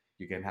both.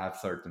 You can have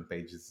certain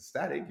pages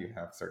static, you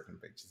have certain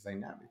pages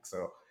dynamic.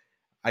 So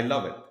I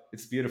love it.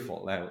 It's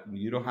beautiful.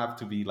 You don't have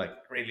to be like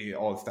really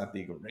all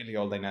static or really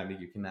all dynamic.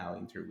 You can now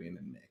intervene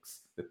and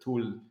mix. The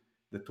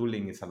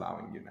tooling is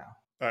allowing you now.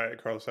 All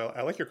right, Carlos,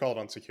 I like your call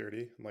on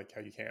security, like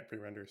how you can't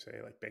pre-render, say,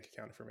 like bank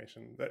account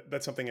information.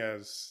 That's something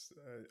as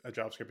a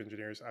JavaScript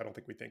engineers, I don't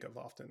think we think of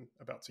often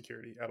about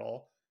security at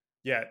all.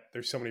 Yet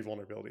there's so many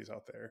vulnerabilities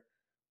out there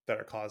that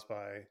are caused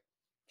by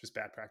just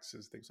bad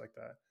practices, things like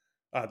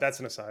that. That's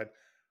an aside.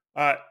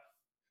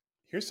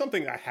 Here's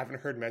something I haven't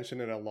heard mentioned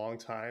in a long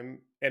time,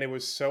 and it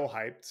was so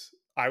hyped.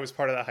 I was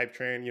part of that hype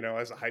train,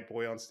 as a hype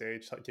boy on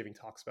stage, giving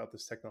talks about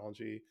this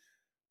technology,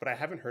 but I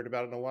haven't heard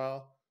about it in a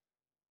while.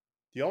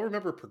 Do y'all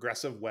remember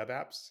progressive web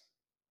apps?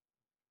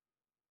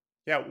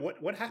 Yeah,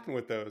 what happened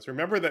with those?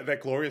 Remember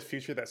that glorious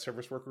feature that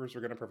service workers were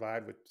going to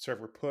provide with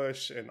server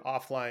push and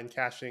offline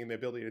caching, the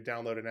ability to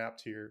download an app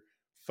to your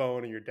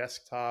phone and your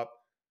desktop?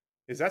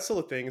 Is that still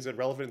a thing? Is it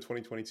relevant in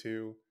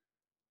 2022?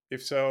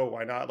 If so,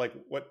 why not? Like,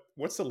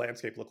 what's the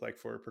landscape look like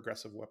for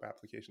progressive web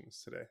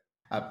applications today?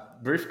 A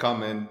brief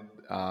comment,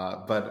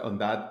 but on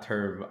that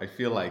term, I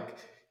feel like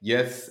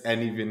yes,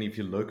 and even if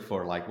you look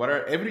for like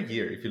every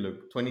year, if you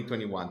look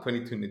 2021,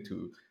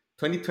 2022,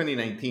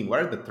 2019, what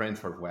are the trends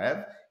for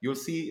web? You'll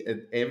see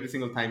it every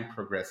single time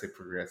progressive.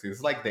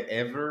 It's like the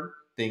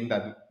thing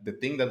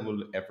that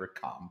will ever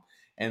come.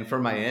 And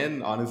from my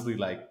end, honestly,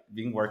 like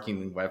been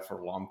working in web for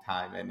a long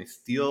time, and I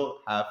still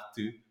have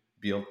to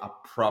build a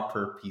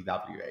proper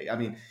PWA. I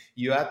mean,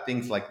 you add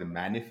things like the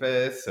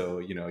manifest, so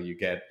you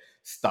get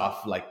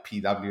stuff like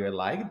PWA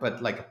like,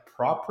 but like a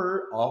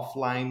proper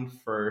offline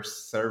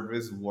first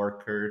service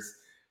workers,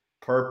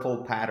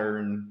 purple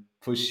pattern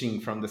pushing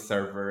from the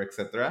server,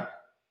 etc.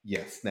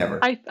 Yes, never.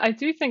 I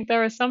do think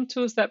there are some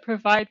tools that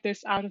provide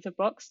this out of the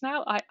box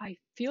now. I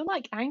feel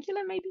like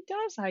Angular maybe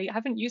does. I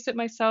haven't used it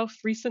myself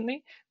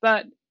recently,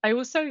 but I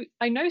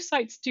know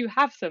sites do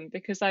have them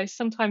because I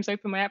sometimes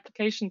open my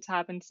application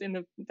tab and in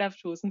the dev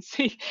tools and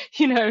see,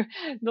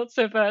 lots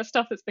of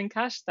stuff that's been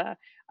cached there.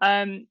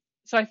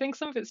 So I think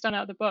some of it's done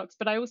out of the box,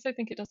 but I also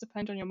think it does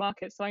depend on your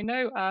market. So I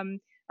know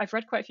I've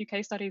read quite a few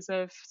case studies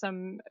of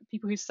some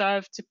people who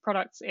serve to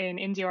products in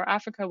India or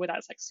Africa where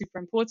that's like super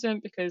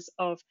important because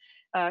of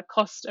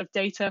cost of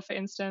data, for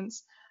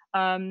instance.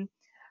 I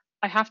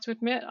have to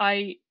admit,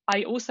 I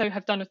also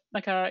have done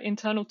a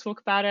internal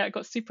talk about it. I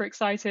got super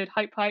excited,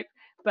 hype,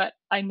 but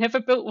I never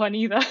built one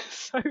either.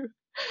 So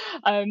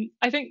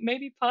I think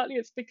maybe partly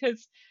it's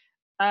because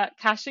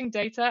caching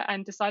data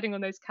and deciding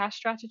on those cache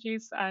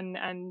strategies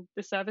and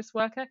the service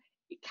worker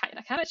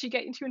can actually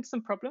get into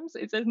some problems.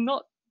 It's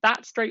not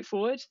that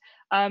straightforward.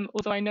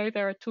 Although I know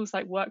there are tools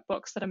like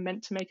Workbox that are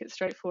meant to make it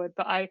straightforward,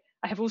 but I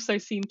have also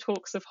seen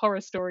talks of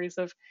horror stories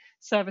of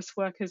service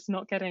workers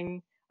not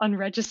getting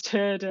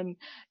unregistered and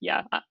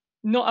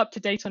not up to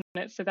date on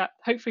it. So that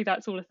hopefully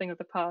that's all a thing of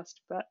the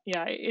past. But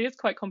yeah, it is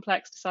quite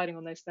complex deciding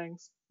on those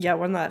things. Yeah,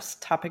 one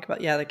last topic about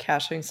the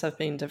caching stuff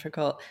being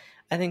difficult.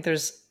 I think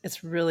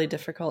it's really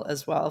difficult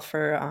as well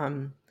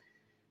for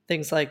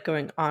things like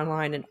going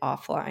online and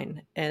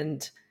offline.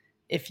 And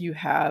if you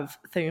have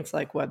things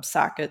like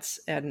WebSockets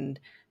and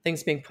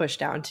things being pushed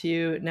down to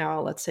you, now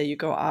let's say you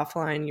go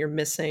offline, you're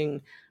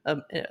missing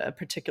a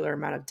particular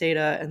amount of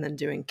data, and then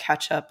doing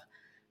catch-up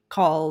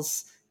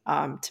calls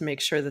to make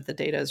sure that the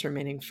data is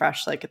remaining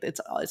fresh. Like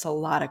it's a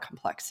lot of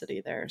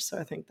complexity there. So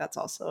I think that's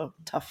also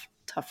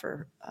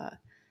tougher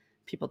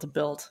people to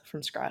build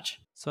from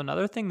scratch. So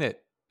another thing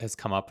that has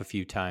come up a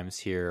few times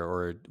here,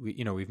 or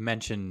we've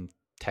mentioned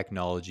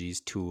technologies,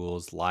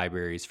 tools,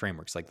 libraries,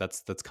 frameworks, like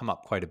that's come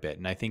up quite a bit.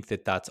 And I think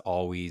that that's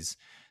always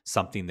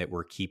something that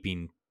we're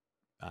keeping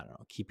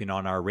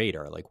on our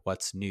radar, like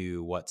what's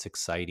new, what's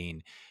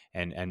exciting.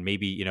 And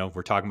maybe,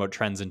 we're talking about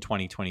trends in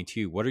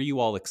 2022. What are you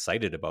all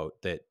excited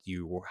about that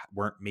you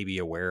weren't maybe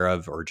aware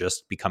of or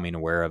just becoming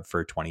aware of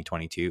for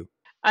 2022?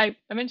 I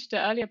mentioned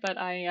it earlier, but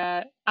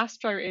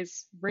Astro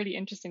is really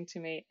interesting to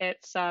me.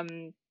 It's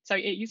so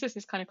it uses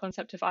this kind of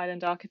concept of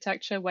island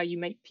architecture where you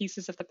make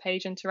pieces of the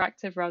page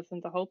interactive rather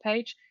than the whole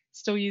page,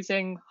 still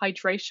using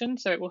hydration.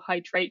 So it will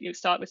hydrate, you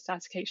start with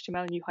static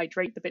HTML and you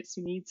hydrate the bits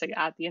you need, so you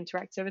add the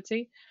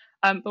interactivity.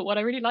 But what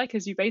I really like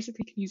is you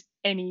basically can use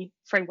any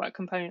framework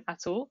component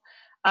at all.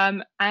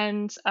 I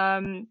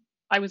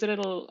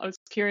was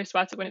curious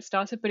about it when it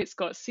started, but it's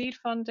got seed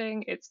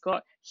funding, it's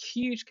got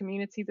huge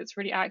community that's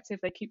really active.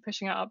 They keep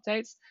pushing out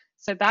updates.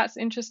 So that's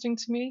interesting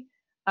to me.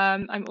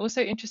 I'm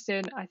also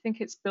interested in, I think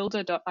it's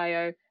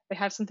builder.io. They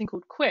have something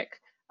called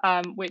Quick,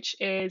 which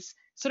is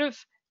sort of,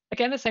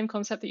 again, the same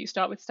concept that you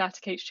start with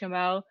static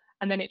HTML,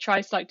 and then it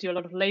tries to do a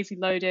lot of lazy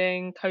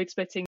loading, code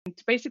splitting,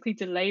 to basically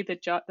delay the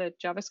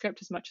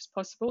JavaScript as much as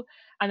possible.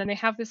 And then they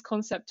have this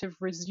concept of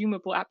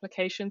resumable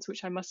applications,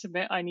 which I must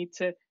admit I need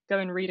to go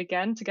and read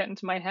again to get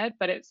into my head,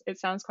 but it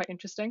sounds quite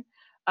interesting.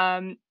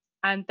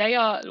 And they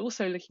are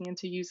also looking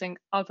into using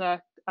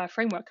other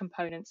framework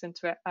components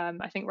into it.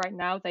 I think right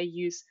now they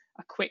use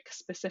a Quick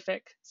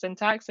specific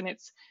syntax, and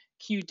it's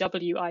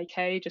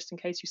QWIK, just in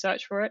case you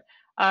search for it.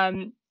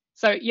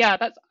 So yeah,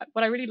 that's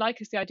what I really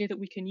like, is the idea that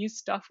we can use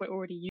stuff we're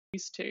already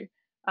used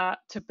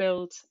to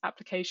build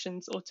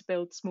applications or to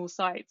build small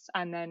sites,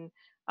 and then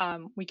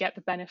we get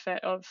the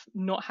benefit of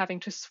not having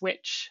to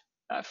switch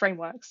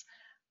frameworks.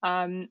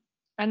 And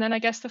then I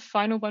guess the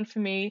final one for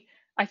me,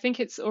 I think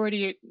it's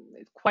already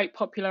quite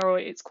popular, or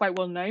it's quite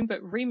well known,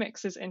 but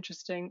Remix is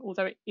interesting,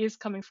 although it is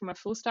coming from a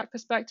full stack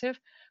perspective.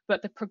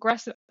 But the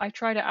progressive, I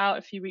tried it out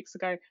a few weeks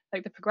ago,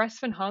 like the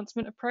progressive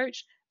enhancement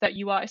approach, that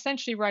you are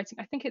essentially writing,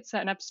 I think it's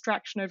an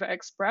abstraction over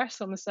Express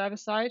on the server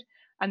side,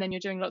 and then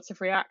you're doing lots of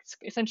React,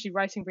 essentially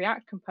writing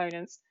React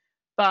components,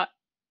 but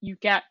you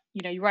get,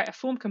 you write a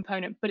form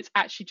component, but it's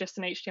actually just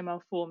an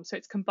HTML form. So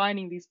it's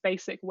combining these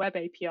basic web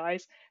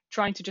APIs,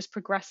 trying to just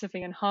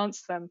progressively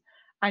enhance them.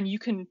 And you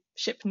can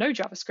ship no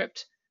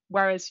JavaScript,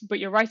 but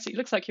you're writing, it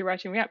looks like you're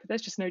writing React, but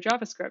there's just no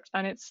JavaScript.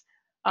 And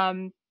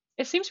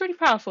it seems really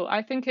powerful.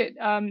 I think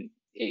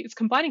it's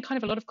combining kind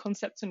of a lot of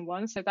concepts in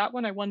one. So that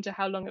one, I wonder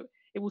how long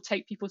it will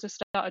take people to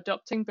start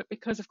adopting. But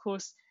because, of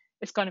course,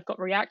 it's kind of got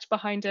React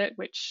behind it,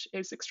 which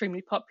is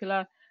extremely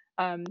popular,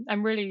 I'm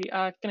really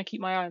going to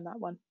keep my eye on that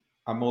one.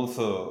 I'm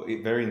also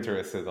very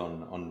interested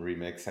on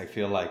Remix. I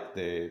feel like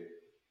the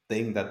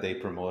thing that they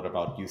promote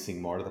about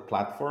using more of the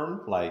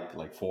platform,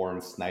 like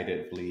forms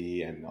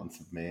natively and on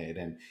Submit,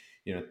 and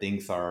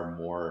things are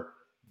more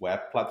web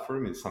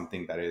platform, is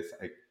something that is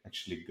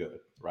actually good,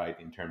 right,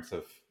 in terms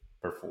of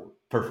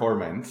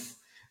performance.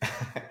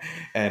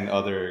 and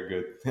other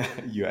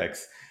good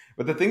UX.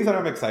 But the things that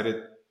I'm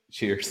excited,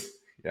 cheers.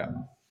 Yeah.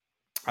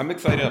 I'm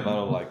excited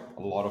about like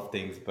a lot of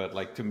things, but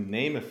like to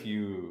name a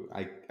few,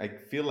 I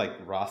feel like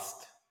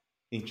Rust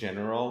in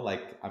general,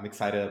 like I'm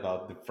excited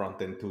about the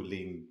front end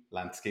tooling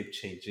landscape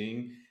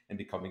changing and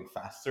becoming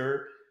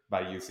faster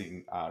by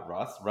using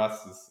Rust.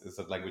 Rust is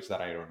a language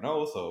that I don't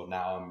know, so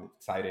now I'm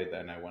excited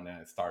and I want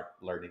to start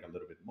learning a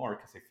little bit more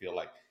because I feel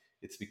like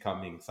it's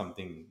becoming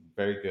something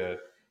very good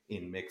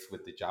in mix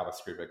with the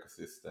JavaScript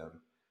ecosystem.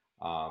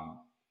 Um,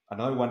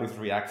 Another one is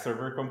React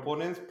Server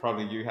Components.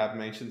 Probably you have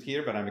mentioned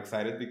here, but I'm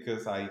excited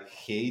because I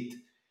hate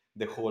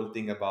the whole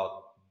thing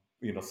about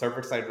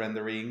server side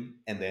rendering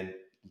and then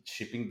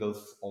shipping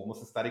those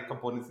almost static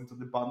components into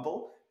the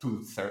bundle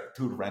to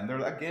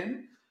render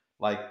again.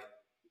 Like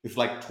it's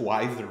like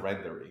twice the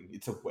rendering.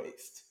 It's a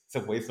waste. It's a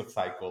waste of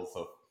cycles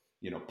of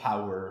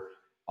power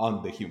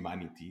on the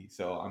humanity.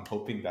 So I'm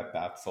hoping that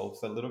that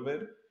solves a little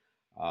bit.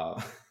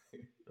 Uh,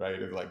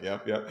 right? It's like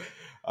yep.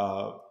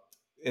 Uh,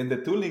 in the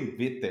tooling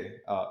Vite,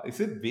 is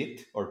it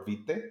Vite or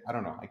Vite? I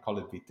don't know. I call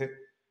it Vite.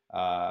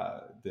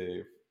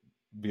 The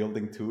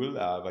building tool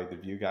by the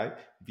Vue guy,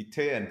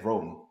 Vite and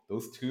Rome.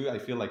 Those two, I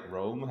feel like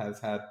Rome has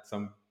had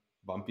some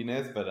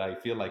bumpiness, but I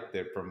feel like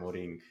they're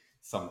promoting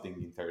something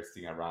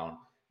interesting around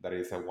that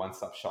is a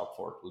one-stop shop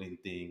for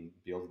linting,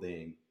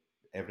 building,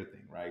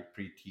 everything, right?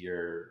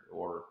 Pre-tier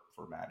or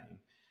formatting.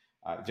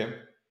 Jem?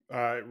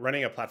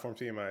 Running a platform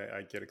team,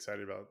 I get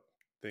excited about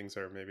things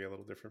that are maybe a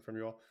little different from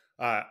you all.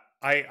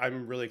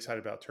 I'm really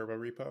excited about Turbo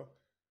Repo.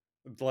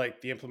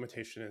 Like the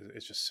implementation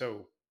is just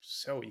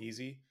so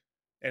easy,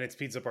 and it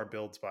speeds up our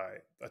builds by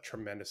a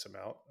tremendous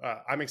amount.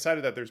 I'm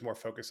excited that there's more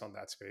focus on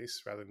that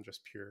space rather than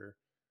just pure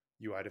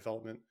UI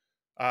development.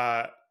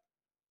 Uh,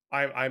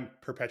 I'm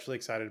perpetually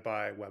excited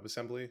by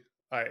WebAssembly.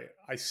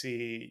 I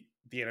see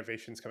the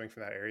innovations coming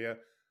from that area.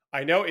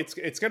 I know it's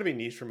going to be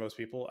niche for most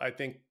people. I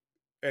think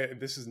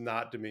this is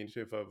not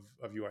diminutive of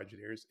UI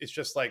engineers. It's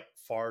just like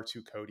far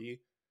too codey,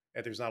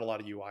 and there's not a lot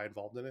of UI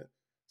involved in it.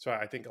 So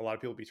I think a lot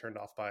of people will be turned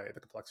off by the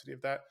complexity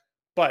of that.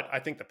 But I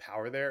think the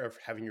power there of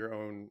having your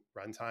own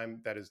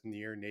runtime that is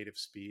near native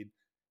speed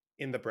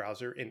in the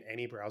browser, in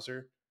any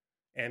browser,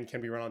 and can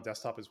be run on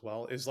desktop as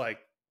well, is like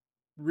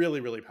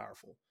really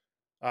powerful.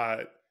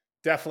 Uh,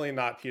 Definitely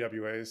not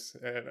PWAs,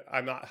 and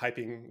I'm not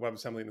hyping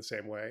WebAssembly in the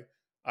same way.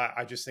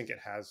 I just think it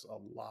has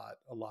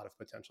a lot of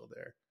potential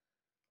there.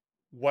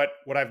 What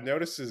I've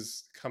noticed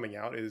is coming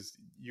out is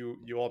you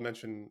all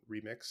mentioned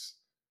Remix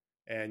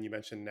and you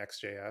mentioned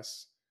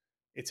Next.js.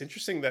 It's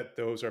interesting that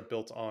those are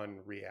built on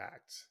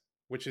React,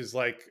 which is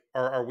like,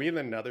 are we in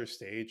another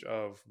stage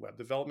of web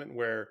development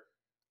where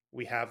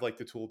we have like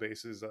the tool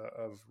bases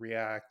of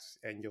React,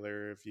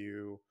 Angular,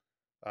 Vue,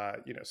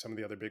 some of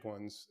the other big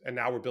ones, and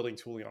now we're building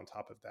tooling on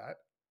top of that?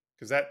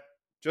 Because that,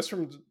 just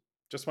from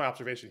just my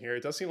observation here,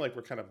 it does seem like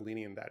we're kind of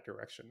leaning in that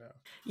direction now.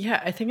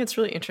 Yeah, I think it's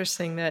really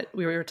interesting that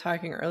we were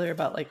talking earlier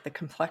about like the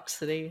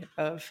complexity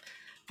of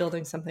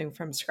building something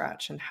from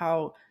scratch and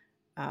how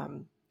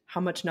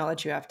much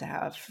knowledge you have to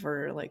have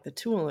for like the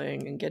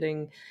tooling and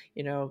getting,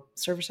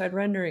 server-side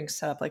rendering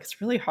set up. Like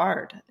it's really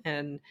hard.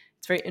 And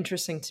it's very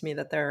interesting to me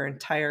that there are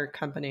entire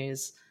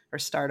companies or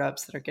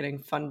startups that are getting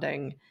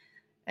funding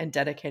and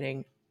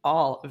dedicating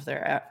all of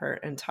their effort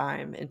and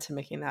time into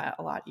making that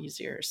a lot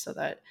easier so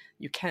that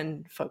you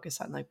can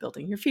focus on like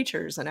building your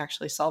features and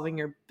actually solving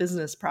your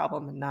business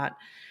problem and not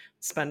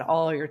spend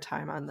all your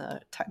time on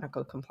the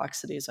technical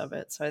complexities of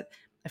it. So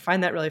I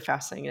find that really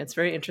fascinating. It's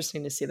very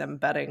interesting to see them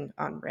betting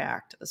on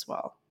React as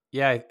well.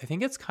 Yeah, I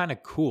think it's kind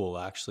of cool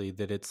actually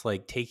that it's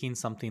like taking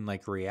something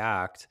like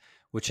React,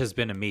 which has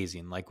been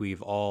amazing. Like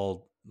we've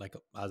all like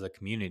as a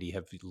community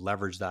have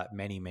leveraged that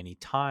many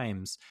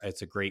times.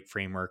 It's a great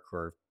framework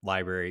or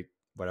library,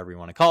 whatever you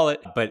want to call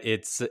it, but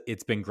it's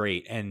been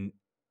great. And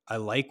I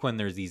like when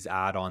there's these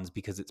add-ons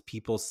because it's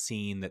people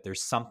seeing that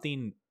there's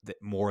something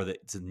that more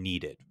that's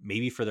needed,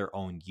 maybe for their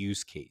own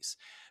use case.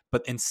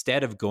 But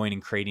instead of going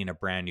and creating a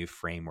brand new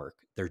framework,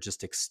 they're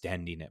just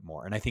extending it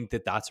more. And I think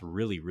that that's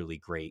really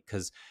great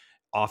because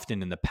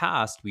often in the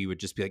past, we would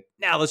just be like,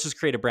 now let's just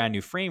create a brand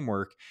new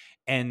framework.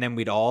 And then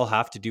we'd all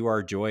have to do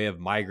our joy of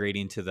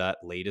migrating to that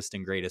latest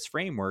and greatest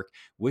framework,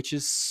 which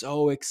is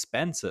so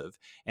expensive.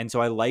 And so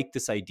I like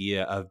this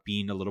idea of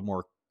being a little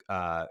more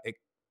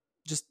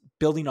just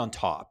building on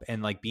top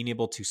and like being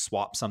able to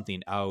swap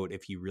something out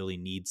if you really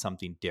need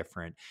something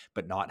different,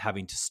 but not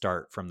having to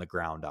start from the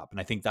ground up.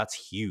 And I think that's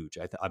huge.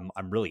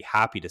 I'm really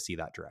happy to see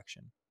that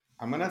direction.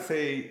 I'm gonna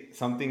say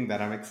something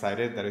that I'm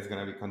excited that is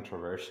gonna be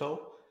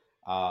controversial,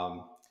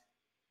 um,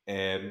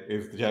 and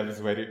if Jeff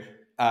is ready,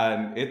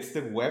 and it's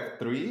the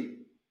Web3,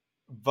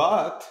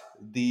 but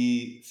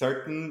the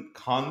certain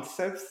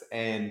concepts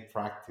and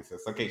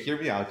practices. Okay, hear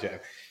me out,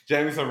 Jeff.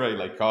 Jeff is already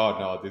like, oh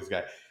no, this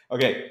guy.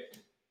 Okay,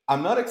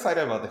 I'm not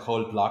excited about the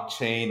whole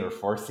blockchain or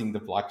forcing the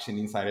blockchain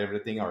inside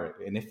everything or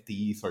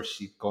NFTs or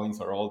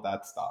shitcoins or all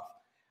that stuff.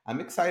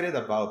 I'm excited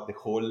about the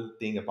whole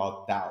thing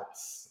about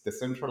DAOs,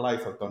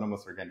 decentralized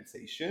autonomous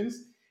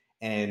organizations,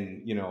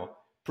 and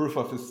proof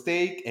of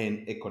stake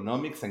and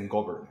economics and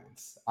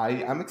governance.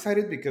 I'm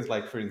excited because,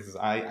 like, for instance,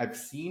 I've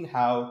seen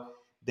how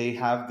they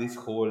have this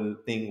whole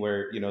thing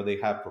where, they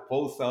have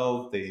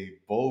proposals, they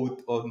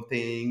vote on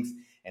things,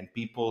 and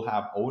people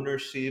have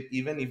ownership,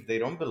 even if they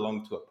don't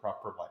belong to a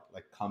proper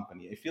like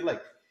company. I feel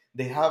like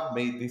they have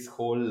made this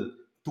whole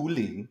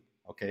tooling,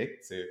 okay?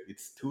 So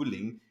it's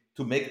tooling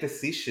to make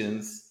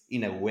decisions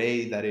in a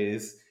way that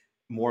is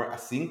more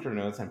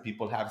asynchronous and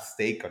people have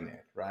stake on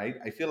it, right?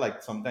 I feel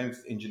like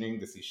sometimes engineering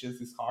decisions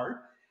is hard,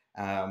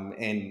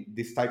 and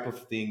this type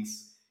of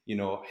things,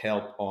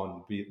 help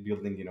on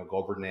building,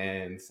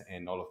 governance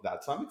and all of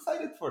that. So I'm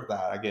excited for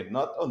that. Again,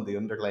 not on the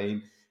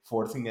underlying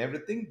forcing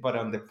everything, but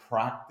on the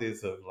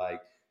practice of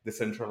like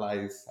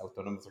decentralized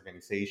autonomous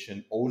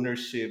organization,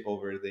 ownership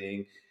over the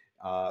thing.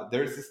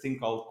 There's this thing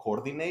called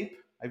Coordinate,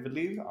 I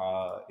believe.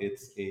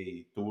 It's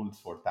a tool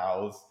for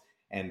DAOs,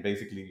 and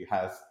basically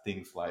has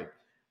things like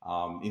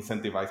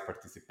incentivize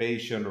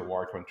participation,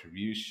 reward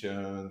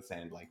contributions,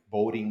 and like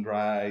voting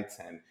rights,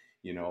 and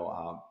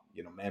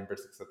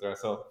members, etc.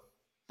 So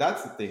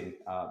that's the thing.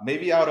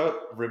 Maybe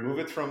remove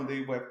it from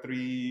the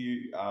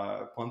Web3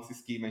 Ponzi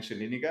scheme and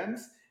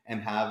shenanigans, and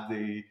have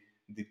the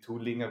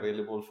tooling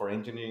available for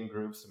engineering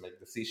groups to make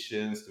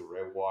decisions, to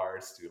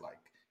rewards, to like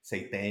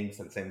say thanks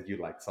and send you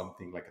like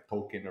something like a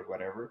token or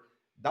whatever.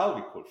 That would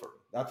be cool for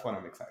me. That's what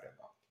I'm excited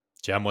about.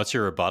 Jem, what's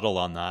your rebuttal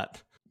on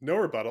that? No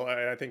rebuttal.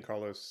 I think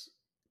Carlos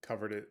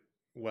covered it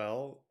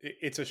well.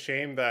 It's a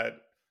shame that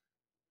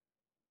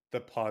the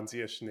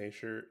Ponzi-ish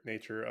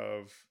nature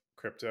of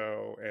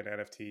crypto and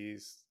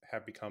NFTs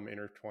have become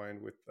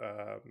intertwined with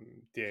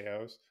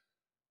DAOs.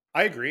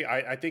 I agree.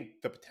 I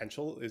think the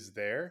potential is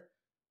there.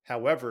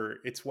 However,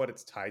 it's what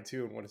it's tied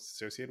to and what it's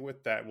associated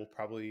with that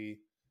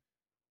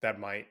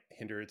might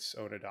hinder its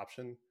own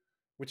adoption,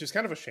 which is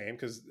kind of a shame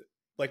because,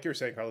 like you were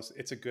saying, Carlos,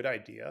 it's a good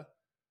idea,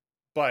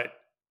 but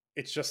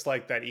it's just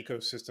like that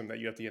ecosystem that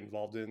you have to get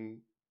involved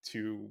in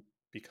to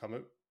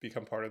become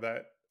part of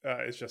that.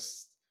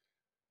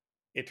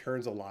 It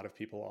turns a lot of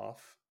people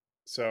off.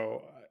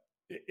 So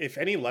if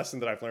any lesson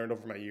that I've learned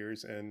over my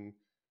years, and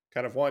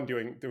kind of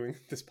doing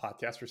this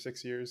podcast for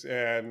 6 years,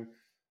 and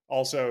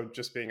also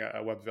just being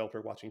a web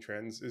developer watching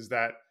trends, is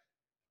that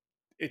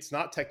it's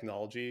not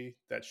technology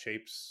that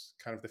shapes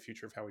kind of the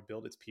future of how we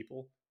build. It's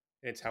people,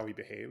 and it's how we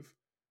behave,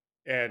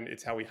 and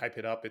it's how we hype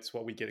it up. It's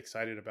what we get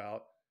excited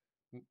about.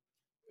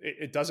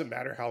 It doesn't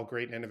matter how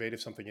great and innovative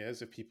something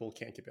is if people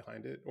can't get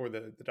behind it, or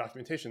the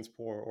documentation's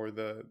poor, or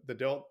the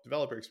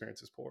developer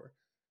experience is poor,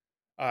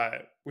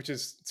 which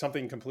is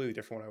something completely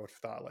different. What I would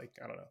have thought, like,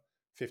 I don't know,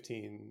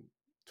 15,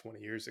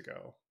 20 years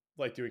ago,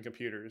 like doing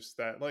computers,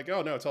 that like,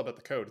 oh no, it's all about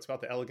the code. It's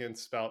about the elegance,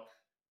 it's about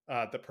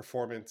the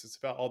performance. It's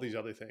about all these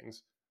other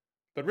things.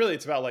 But really,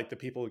 it's about like the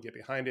people who get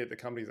behind it, the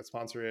companies that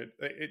sponsor it.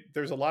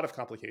 There's a lot of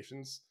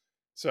complications.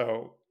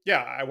 So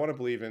yeah, I want to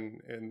believe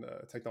in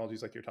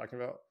technologies like you're talking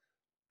about,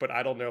 but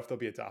I don't know if they'll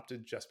be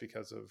adopted just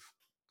because of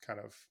kind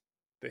of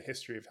the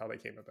history of how they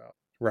came about.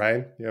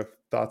 Ryan, you have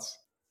thoughts?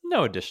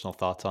 No additional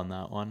thoughts on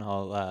that one.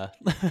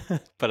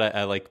 But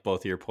I like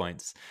both of your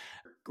points.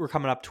 We're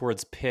coming up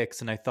towards picks,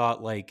 and I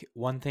thought like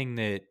one thing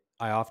that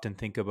I often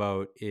think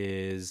about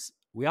is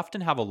we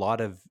often have a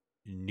lot of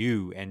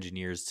new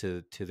engineers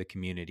to the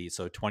community.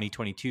 So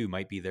 2022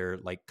 might be their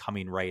like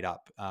coming right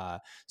up,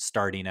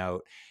 starting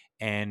out,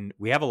 and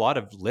we have a lot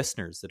of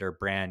listeners that are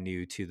brand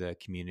new to the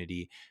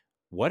community.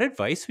 What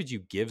advice would you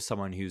give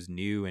someone who's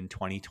new in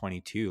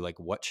 2022? Like,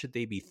 what should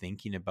they be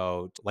thinking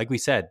about? Like we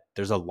said,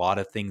 there's a lot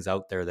of things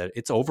out there that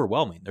it's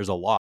overwhelming. There's a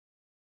lot.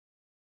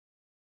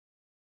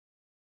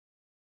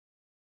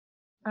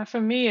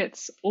 For me,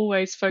 it's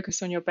always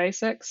focus on your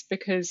basics,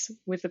 because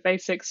with the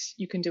basics,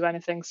 you can do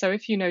anything. So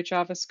if you know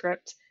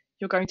JavaScript,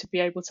 you're going to be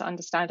able to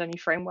understand any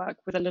framework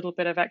with a little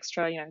bit of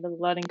extra, little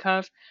learning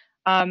curve.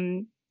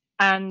 And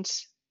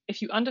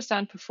if you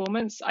understand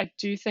performance, I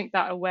do think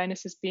that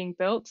awareness is being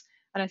built.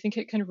 And I think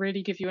it can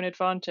really give you an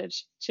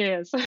advantage.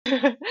 Cheers.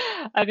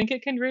 I think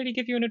it can really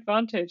give you an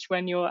advantage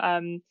when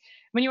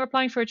you're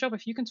applying for a job.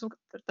 If you can talk,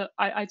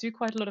 I do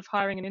quite a lot of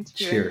hiring and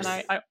interviewing, Cheers.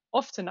 and I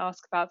often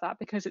ask about that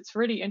because it's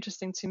really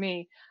interesting to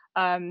me,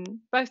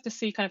 both to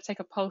see, kind of take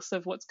a pulse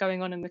of what's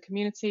going on in the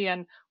community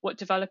and what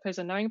developers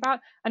are knowing about.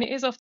 And it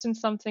is often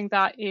something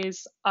that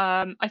is,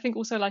 I think,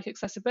 also like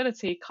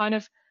accessibility, kind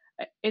of,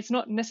 it's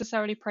not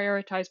necessarily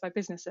prioritized by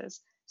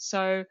businesses.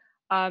 So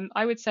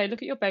I would say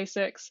look at your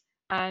basics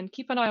and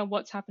keep an eye on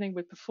what's happening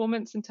with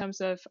performance in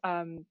terms of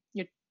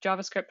your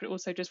JavaScript, but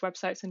also just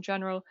websites in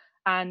general.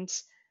 And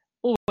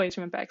always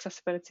remember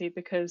accessibility,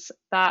 because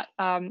that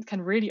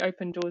can really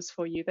open doors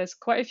for you. There's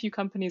quite a few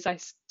companies I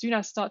do now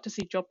start to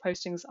see job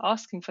postings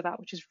asking for that,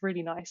 which is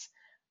really nice.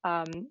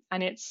 And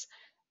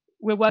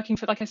we're working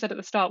for, like I said at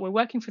the start, we're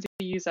working for the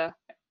user.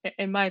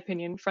 In my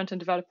opinion, front-end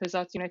developers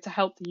are, to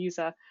help the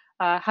user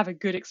have a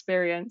good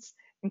experience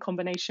in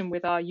combination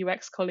with our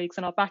UX colleagues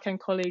and our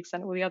back-end colleagues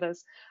and all the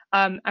others.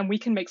 And we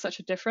can make such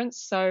a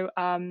difference. So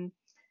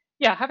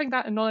having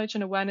that knowledge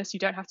and awareness, you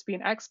don't have to be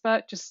an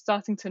expert, just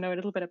starting to know a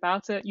little bit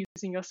about it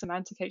using your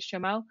semantic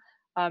HTML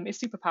is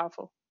super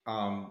powerful.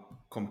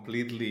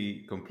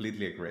 Completely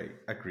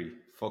agree.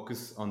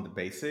 Focus on the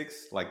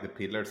basics, like the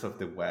pillars of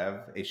the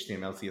web.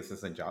 HTML,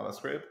 CSS, and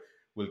JavaScript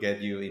will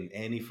get you in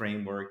any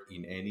framework,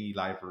 in any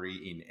library,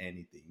 in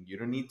anything. You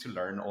don't need to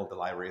learn all the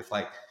libraries.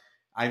 Like,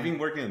 I've been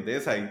working on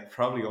this. I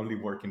probably only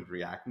work in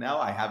React now.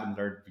 I haven't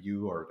learned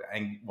Vue or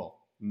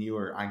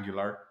newer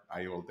Angular.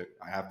 I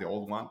have the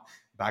old one,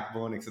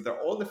 Backbone, etc.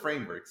 All the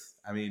frameworks.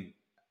 I mean,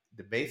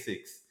 the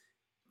basics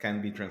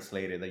can be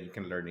translated and you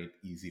can learn it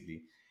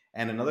easily.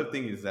 And another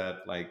thing is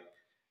that, like,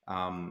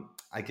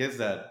 I guess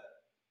that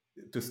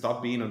to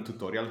stop being on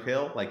tutorial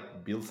hell,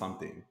 like, build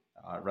something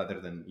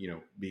rather than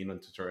being on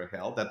tutorial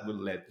hell. That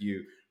will let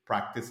you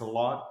practice a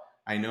lot.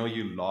 I know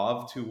you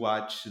love to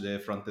watch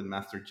the Frontend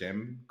Master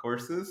Gem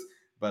courses,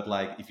 but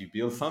like, if you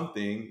build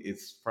something,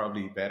 it's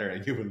probably better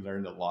and you will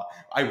learn a lot.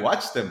 I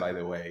watched them, by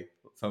the way,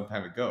 some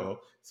time ago,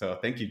 so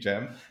thank you,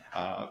 Gem.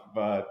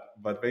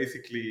 But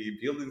basically,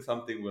 building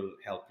something will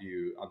help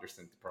you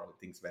understand probably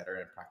things better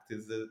and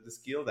practice the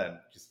skill than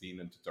just being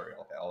in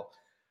tutorial hell.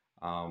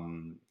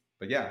 um,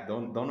 but yeah,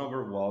 don't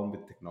overwhelm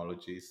with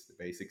technologies. The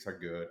basics are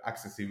good.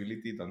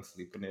 Accessibility, don't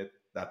sleep on it.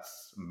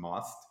 That's a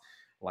must.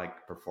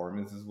 Like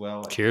performance as well,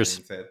 like Cheers.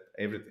 Kevin said,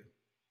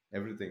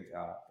 everything.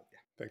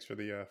 Thanks for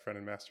the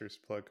Frontend Masters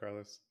plug,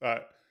 Carlos.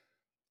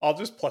 I'll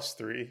just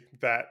 +3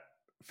 that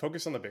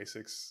focus on the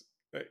basics.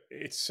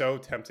 It's so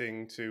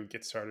tempting to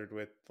get started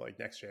with like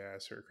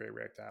Next.js or Create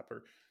React App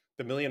or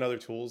the million other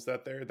tools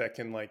that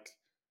can like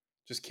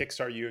just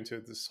kickstart you into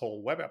this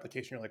whole web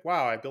application. You're like,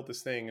 wow, I built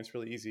this thing. It's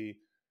really easy.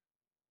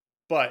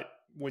 But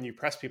when you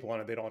press people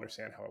on it, they don't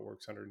understand how it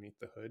works underneath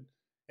the hood.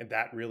 And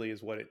that really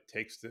is what it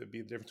takes to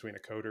be the difference between a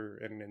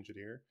coder and an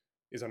engineer,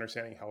 is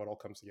understanding how it all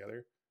comes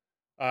together.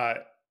 Uh,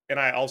 and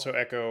I also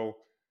echo,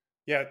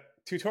 yeah,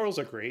 tutorials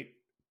are great,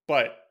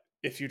 but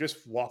if you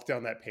just walk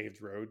down that paved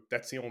road,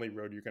 that's the only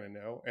road you're going to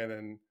know. And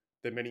then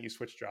the minute you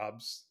switch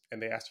jobs and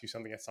they ask you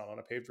something that's not on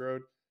a paved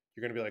road,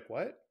 you're going to be like,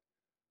 what?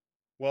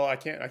 Well, I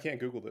can't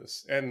Google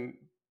this. And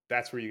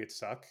that's where you get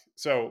stuck.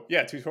 So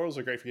yeah, tutorials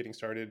are great for getting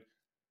started.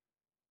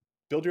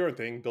 Build your own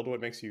thing, build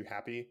what makes you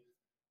happy.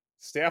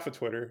 Stay off of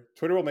Twitter.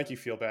 Twitter will make you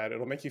feel bad.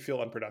 It'll make you feel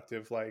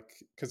unproductive, like,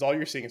 because all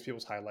you're seeing is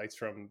people's highlights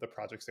from the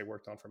projects they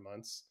worked on for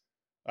months.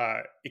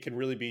 It can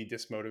really be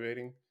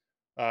dismotivating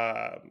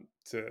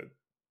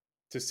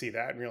to see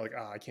that, and you're like,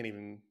 I can't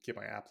even get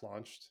my app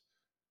launched.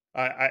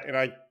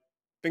 I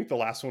think the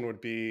last one would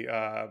be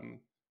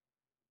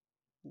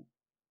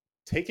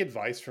take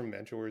advice from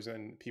mentors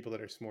and people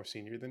that are more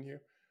senior than you.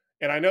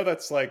 And I know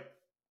that's like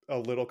a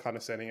little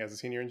condescending as a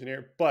senior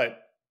engineer,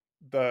 but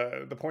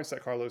the points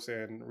that Carlos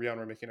and Rian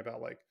were making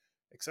about like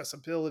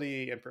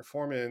accessibility and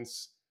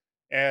performance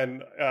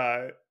and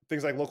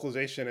things like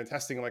localization and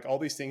testing, like all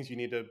these things you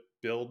need to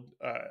build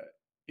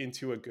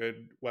into a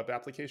good web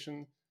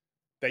application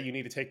that you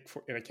need to take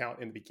in account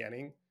in the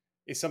beginning,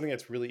 is something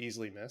that's really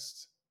easily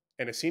missed.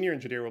 And a senior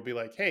engineer will be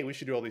like, hey, we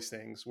should do all these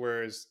things.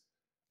 Whereas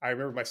I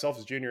remember myself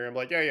as junior, I'm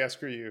like, yeah,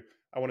 screw you.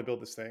 I want to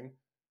build this thing.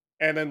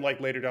 And then like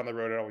later down the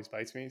road, it always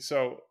bites me.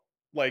 So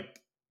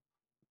like,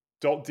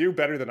 don't do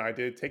better than I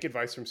did. Take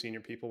advice from senior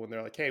people when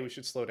they're like, hey, we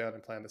should slow down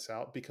and plan this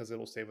out because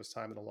it'll save us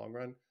time in the long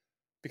run.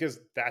 Because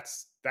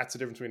that's the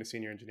difference between a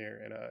senior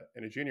engineer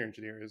and a junior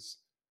engineer, is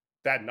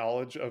that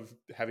knowledge of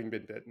having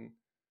been bitten.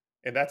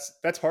 And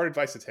that's hard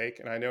advice to take.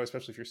 And I know,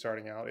 especially if you're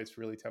starting out, it's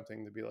really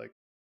tempting to be like,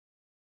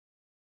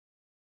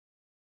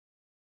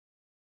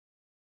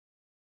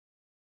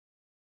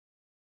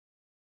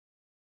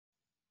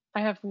 I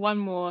have one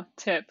more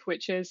tip,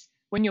 which is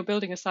when you're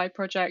building a side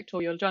project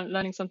or you're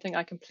learning something,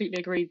 I completely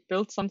agree.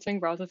 Build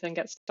something rather than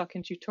get stuck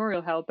in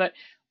tutorial hell. But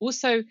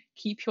also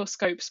keep your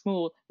scope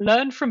small.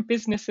 Learn from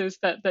businesses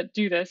that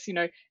do this.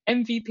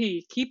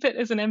 MVP. Keep it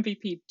as an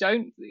MVP.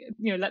 Don't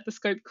let the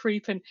scope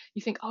creep and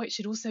you think, oh, it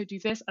should also do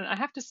this. And I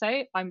have to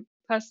say, I'm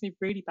personally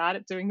really bad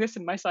at doing this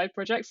in my side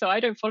project, so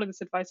I don't follow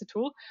this advice at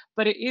all.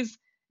 But it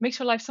makes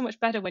your life so much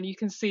better when you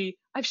can see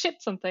I've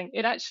shipped something.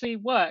 It actually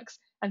works.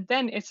 And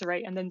then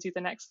iterate and then do the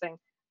next thing.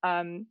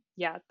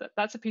 Yeah,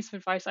 that's a piece of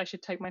advice I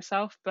should take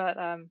myself, but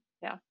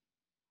yeah,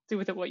 do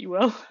with it what you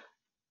will.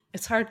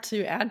 It's hard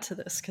to add to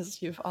this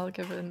because you've all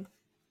given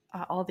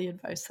all the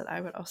advice that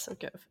I would also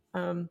give.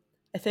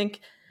 I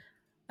think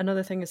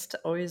another thing is to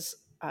always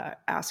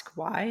ask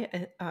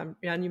why.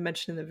 Jan, you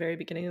mentioned in the very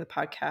beginning of the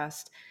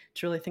podcast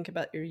to really think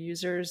about your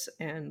users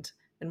and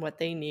what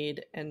they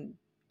need, and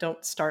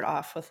don't start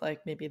off with like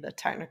maybe the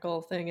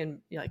technical thing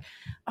and you're like,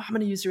 oh, I'm going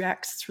to use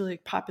React. It's really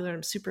popular.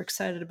 I'm super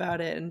excited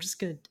about it. I'm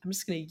just going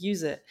to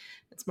use it.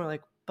 It's more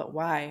like, but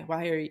why?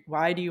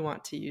 Why do you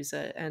want to use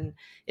it? And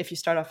if you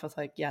start off with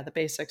like, yeah, the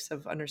basics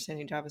of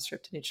understanding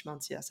JavaScript and HTML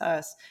and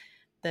CSS,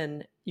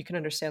 then you can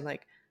understand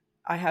like,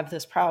 I have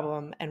this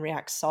problem and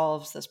React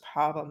solves this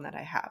problem that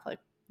I have. Like,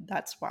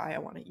 that's why I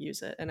want to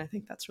use it. And I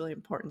think that's really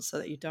important so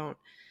that you don't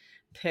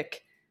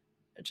pick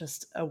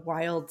just a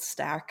wild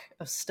stack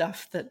of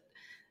stuff that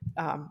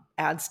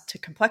adds to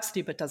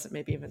complexity, but doesn't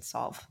maybe even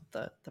solve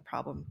the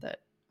problem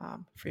that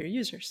for your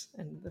users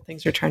and the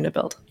things you're trying to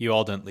build. You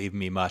all didn't leave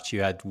me much.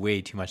 You had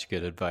way too much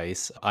good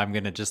advice. I'm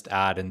going to just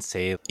add and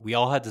say we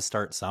all had to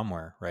start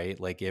somewhere, right?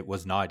 Like it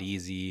was not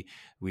easy.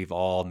 We've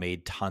all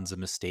made tons of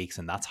mistakes,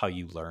 and that's how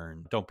you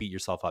learn. Don't beat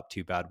yourself up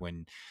too bad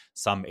when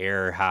some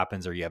error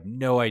happens or you have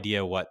no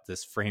idea what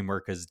this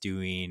framework is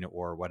doing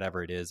or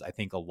whatever it is. I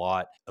think a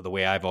lot of the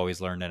way I've always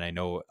learned, and I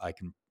know I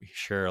can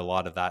share a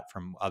lot of that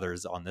from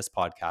others on this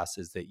podcast,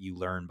 is that you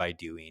learn by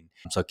doing.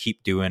 So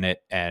keep doing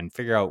it and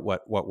figure out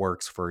what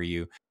works for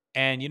you.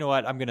 And you know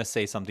what? I'm going to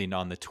say something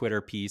on the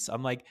Twitter piece.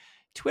 I'm like,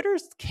 Twitter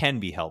can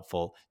be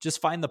helpful.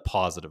 Just find the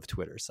positive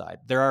Twitter side.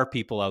 There are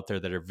people out there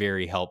that are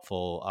very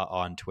helpful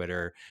on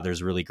Twitter.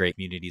 There's really great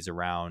communities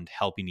around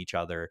helping each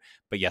other.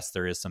 But yes,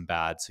 there is some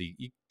bad. So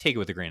you take it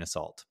with a grain of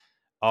salt.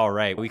 All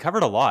right. We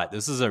covered a lot.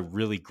 This is a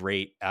really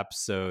great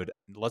episode.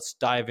 Let's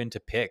dive into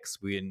picks.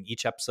 In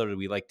each episode,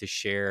 we like to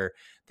share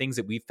things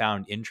that we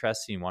found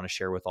interesting and want to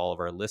share with all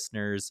of our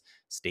listeners.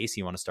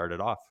 Stacey, you want to start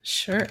it off?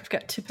 Sure. I've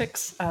got 2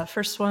 picks.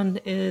 First one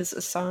is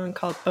a song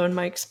called Bone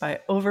Mics by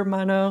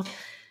Overmono.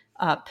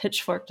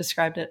 Pitchfork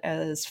described it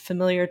as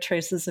familiar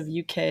traces of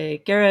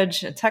UK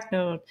garage and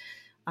techno,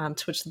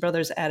 to which the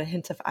brothers add a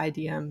hint of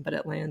IDM, but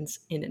it lands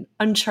in an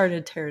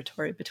uncharted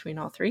territory between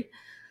all three.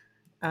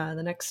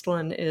 The next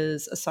one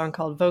is a song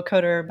called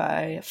Vocoder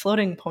by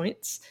Floating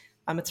Points.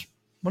 It's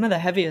one of the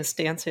heaviest,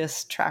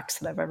 danciest tracks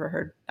that I've ever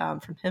heard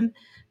from him.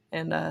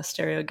 And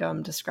Stereo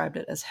Gum described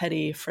it as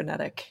heady,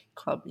 frenetic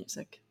club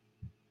music.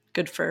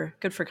 Good for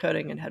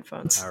coding in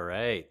headphones. All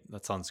right.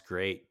 That sounds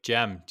great.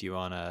 Jem, do you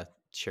want to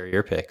share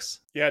your picks?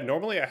 Yeah,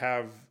 normally I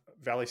have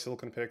Valley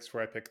Silicon picks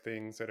where I pick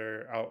things that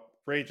are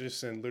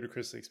outrageous and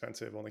ludicrously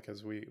expensive only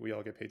because we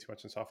all get paid too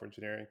much in software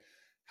engineering.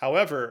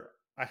 However,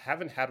 I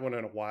haven't had one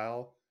in a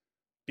while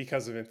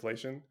because of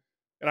inflation.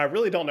 And I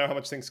really don't know how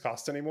much things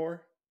cost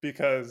anymore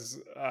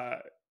because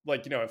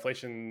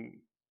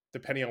inflation,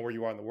 depending on where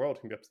you are in the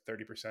world, can be up to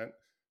 30%.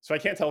 So I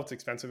can't tell what's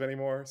expensive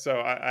anymore. So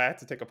I had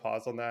to take a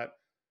pause on that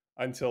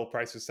until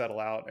prices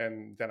settle out.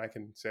 And then I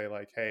can say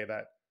like, hey,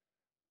 that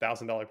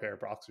 $1,000 pair of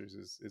boxers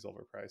is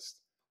overpriced,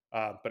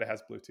 but it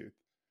has Bluetooth.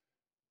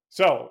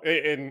 So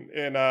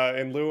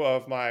in lieu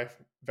of my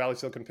Valley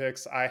Silicon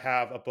picks, I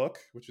have a book,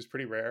 which is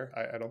pretty rare.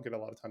 I don't get a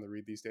lot of time to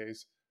read these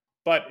days.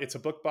 But it's a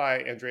book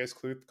by Andreas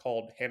Kluth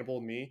called Hannibal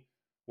and Me,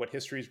 What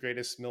History's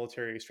Greatest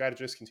Military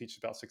Strategists Can Teach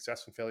About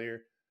Success and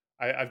Failure.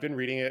 I've been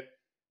reading it.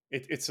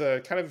 It's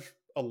a kind of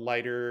a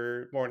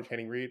lighter, more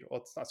entertaining read.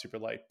 Well, it's not super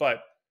light,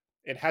 but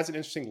it has an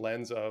interesting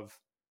lens of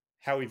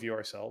how we view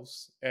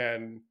ourselves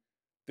and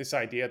this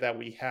idea that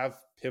we have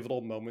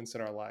pivotal moments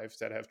in our lives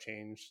that have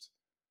changed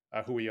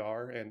who we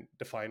are and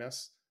define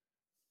us.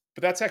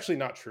 But that's actually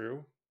not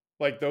true.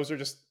 Like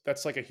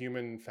that's like a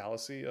human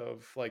fallacy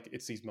of like,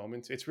 it's these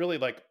moments. It's really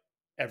like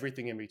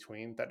everything in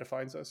between that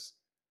defines us.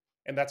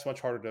 And that's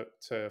much harder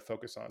to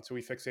focus on. So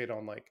we fixate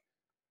on like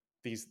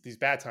these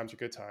bad times or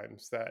good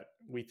times that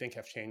we think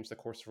have changed the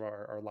course of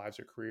our lives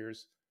or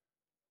careers.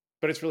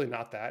 But it's really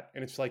not that.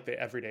 And it's like the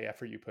everyday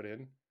effort you put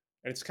in.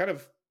 And it's kind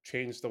of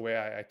changed the way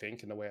I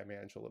think and the way I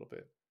manage a little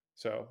bit.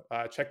 So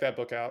check that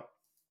book out.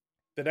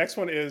 The next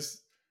one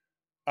is,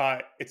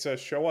 it's a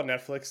show on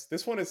Netflix.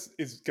 This one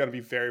is going to be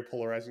very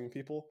polarizing to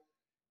people.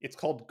 It's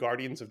called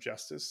Guardians of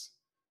Justice.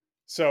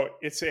 So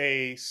it's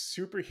a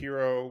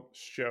superhero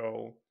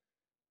show.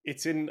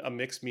 It's in a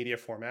mixed media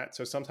format.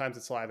 So sometimes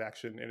it's live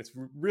action and it's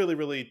really,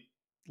 really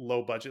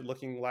low budget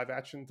looking live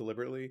action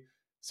deliberately.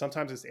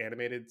 Sometimes it's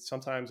animated.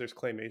 Sometimes there's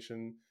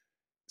claymation.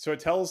 So it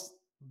tells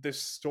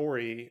this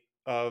story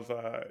of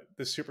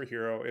this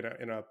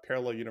superhero in a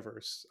parallel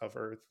universe of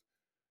Earth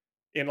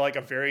in like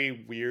a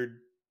very weird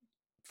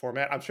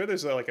format. I'm sure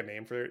there's like a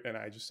name for it and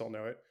I just don't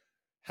know it.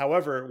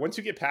 However, once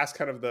you get past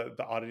kind of the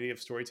oddity of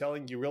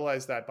storytelling, you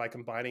realize that by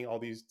combining all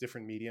these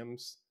different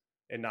mediums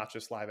and not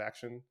just live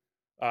action,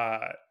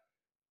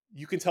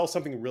 you can tell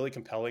something really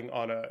compelling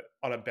on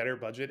a better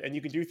budget, and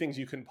you can do things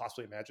you couldn't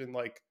possibly imagine.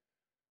 Like,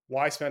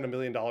 why spend $1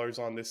 million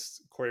on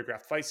this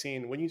choreographed fight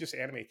scene when you just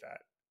animate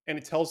that? And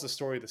it tells the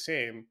story the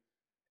same.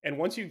 And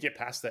once you get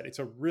past that, it's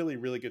a really,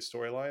 really good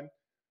storyline.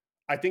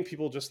 I think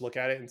people just look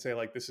at it and say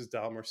like, this is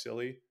dumb or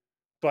silly.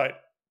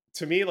 But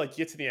to me, like,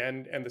 you get to the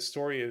end and the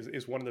story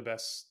is one of the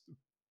best,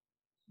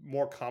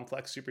 more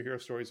complex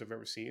superhero stories I've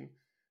ever seen.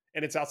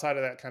 And it's outside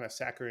of that kind of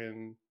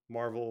saccharine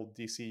Marvel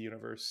DC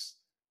universe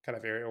kind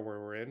of area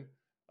where we're in.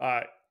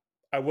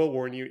 I will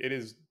warn you, it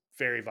is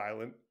very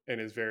violent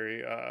and is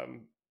very,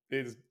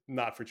 it is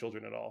not for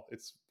children at all.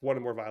 It's one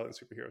of the more violent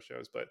superhero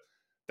shows, but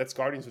that's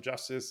Guardians of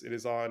Justice. It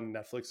is on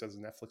Netflix as a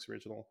Netflix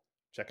original.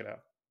 Check it out.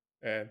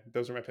 And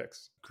those are my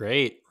picks.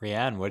 Great.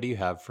 Rianne, what do you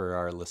have for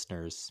our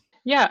listeners?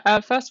 Yeah,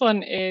 first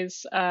one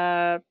is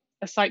a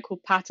site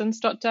called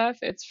patterns.dev.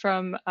 It's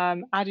from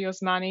Adi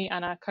Osmani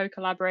and a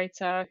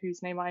co-collaborator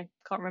whose name I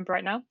can't remember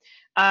right now.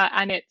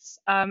 And it's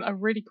a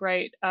really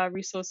great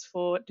resource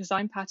for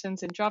design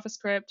patterns in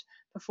JavaScript,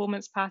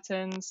 performance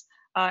patterns.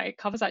 It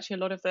covers actually a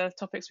lot of the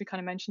topics we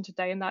kind of mentioned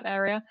today in that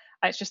area.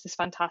 It's just this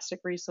fantastic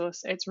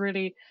resource. It's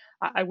really,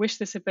 I wish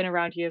this had been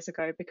around years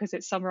ago because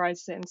it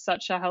summarizes it in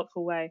such a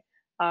helpful way.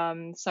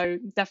 So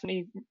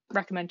definitely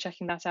recommend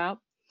checking that out.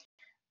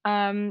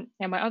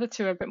 Yeah, my other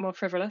two are a bit more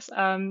frivolous.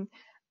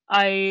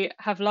 I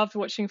have loved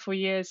watching for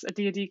years a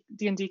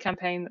D&D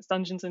campaign that's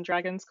Dungeons and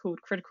Dragons called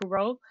Critical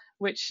Role,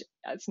 which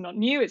it's not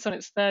new. It's on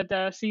its third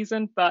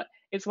season, but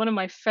it's one of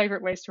my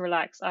favorite ways to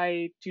relax.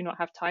 I do not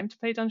have time to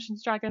play Dungeons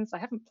and Dragons. I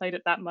haven't played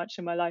it that much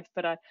in my life,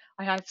 but I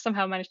have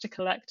somehow managed to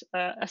collect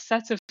a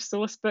set of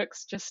source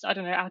books, just, I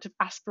don't know, out of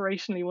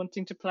aspirationally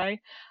wanting to play.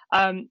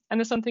 And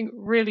there's something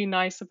really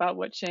nice about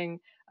watching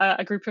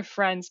a group of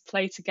friends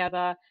play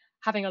together,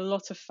 having a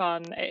lot of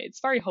fun.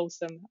 It's very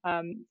wholesome.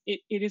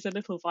 It is a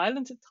little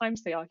violent at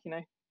times. They are,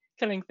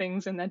 killing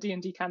things in their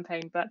D&D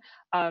campaign, but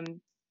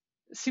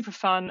super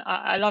fun.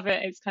 I love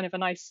it. It's kind of a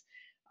nice,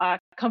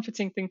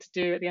 comforting thing to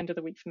do at the end of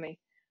the week for me.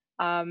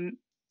 And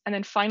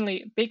then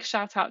finally, big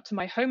shout out to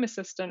my home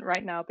assistant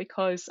right now,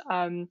 because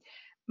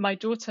my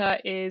daughter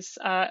is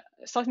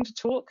starting to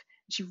talk.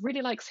 She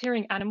really likes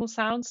hearing animal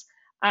sounds.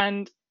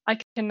 And I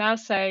can now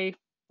say,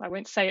 I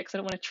won't say it because I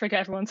don't want to trigger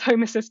everyone's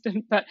home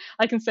assistant, but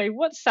I can say,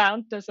 what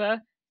sound does a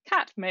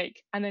cat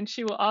make? And then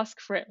she will ask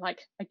for it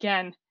like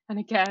again and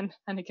again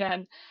and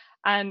again.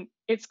 And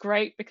it's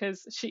great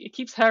because it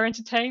keeps her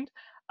entertained.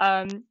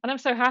 And I'm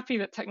so happy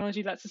that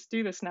technology lets us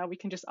do this now. We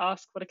can just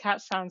ask what a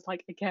cat sounds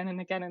like again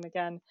and again and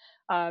again,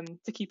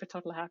 to keep a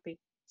toddler happy.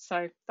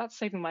 So that's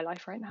saving my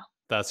life right now.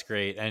 That's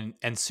great.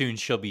 And soon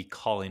she'll be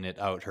calling it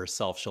out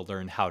herself. She'll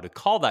learn how to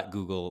call that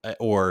Google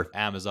or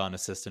Amazon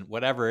Assistant,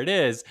 whatever it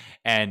is,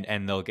 and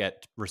they'll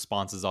get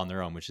responses on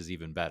their own, which is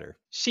even better.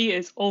 She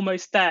is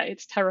almost there.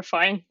 It's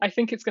terrifying. I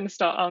think it's going to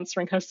start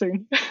answering her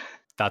soon.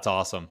 That's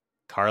awesome.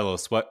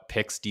 Carlos, what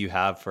picks do you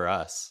have for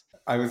us?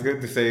 I was going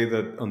to say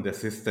that on the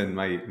assistant,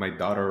 my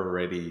daughter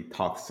already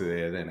talks to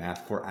it and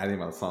asks for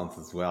animal sounds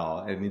as well.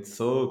 And it's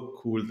so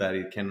cool that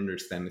it can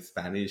understand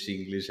Spanish,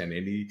 English, and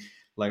any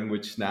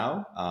language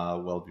now.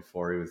 Well,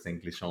 before it was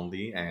English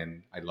only.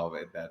 And I love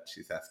it that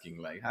she's asking,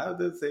 like, how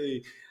does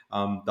a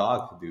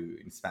dog do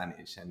in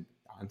Spanish? And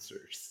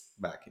answers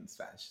back in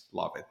Spanish.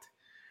 Love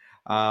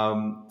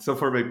it. So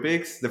for my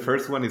picks, the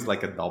first one is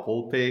like a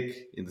double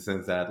pick in the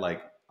sense that,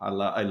 like, I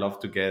love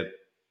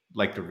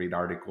to read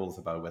articles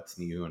about what's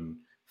new on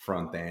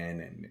front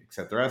end and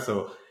etc.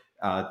 So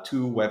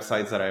two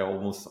websites that I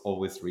almost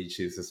always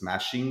reach is the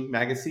Smashing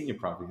magazine. You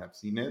probably have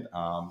seen it.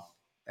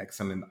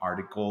 Excellent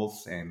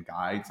articles and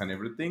guides and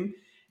everything.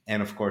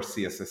 And of course,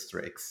 CSS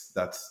Tricks.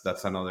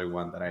 That's another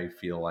one that I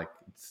feel like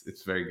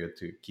it's very good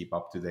to keep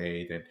up to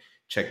date and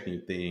check new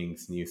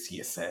things, new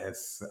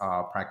CSS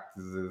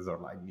practices, or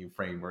like new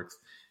frameworks,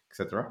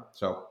 etc.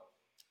 So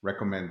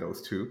recommend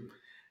those two.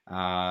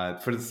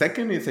 For the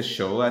second, it's a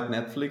show at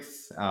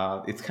Netflix.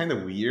 It's kind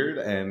of weird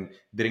and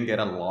didn't get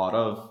a lot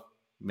of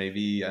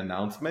maybe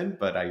announcement,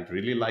 but I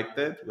really liked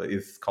it.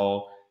 It's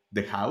called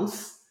The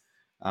House.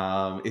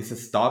 It's a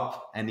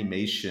stop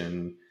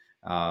animation,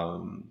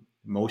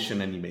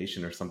 motion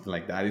animation or something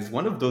like that. It's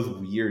one of those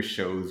weird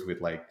shows with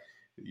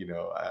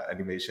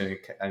animation,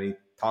 and it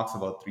talks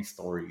about three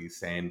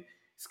stories, and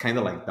it's kind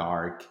of like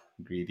dark,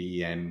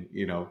 gritty, and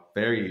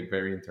very,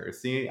 very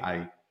interesting.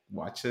 I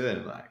watched it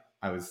and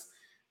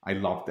I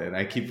loved it.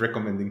 I keep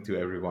recommending to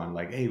everyone,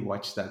 like, hey,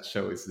 watch that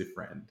show. It's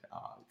different.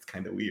 It's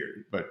kind of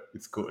weird, but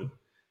it's cool.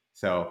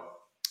 So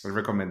I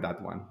recommend that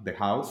one, The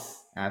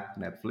House at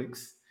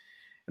Netflix.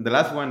 And the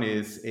last one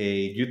is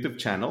a YouTube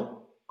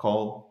channel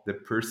called The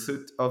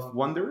Pursuit of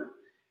Wonder.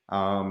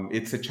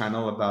 It's a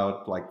channel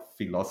about like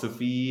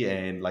philosophy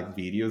and like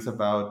videos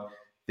about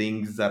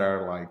things that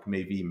are like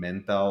maybe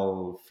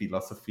mental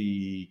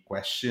philosophy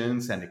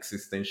questions and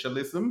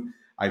existentialism.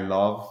 I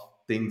love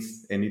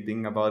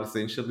anything about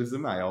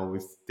essentialism. I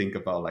always think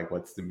about like,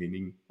 what's the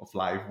meaning of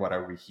life? What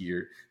are we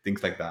here?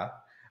 Things like that.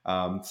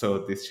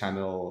 So this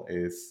channel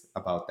is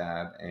about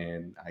that,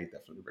 and I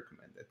definitely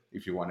recommend it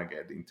if you want to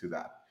get into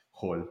that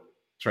whole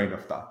train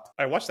of thought.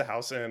 I watched The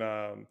House, and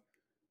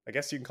I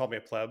guess you can call me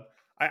a pleb.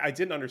 I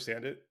didn't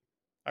understand it.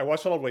 I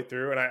watched it all the way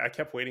through, and I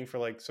kept waiting for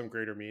like some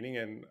greater meaning,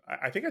 and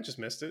I think I just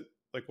missed it,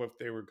 like what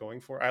they were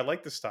going for. I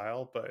like the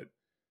style, but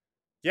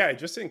yeah, it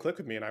just didn't click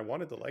with me, and I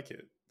wanted to like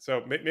it.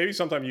 So maybe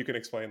sometime you can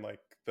explain like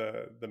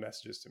the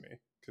messages to me,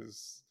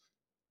 because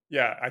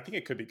yeah, I think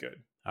it could be good.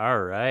 All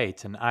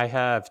right, and I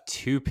have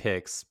two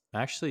picks.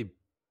 Actually,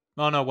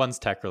 oh no, one's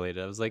tech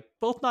related. I was like,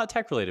 both not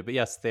tech related, but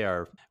yes, they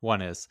are.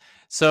 One is.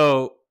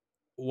 So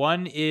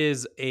one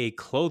is a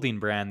clothing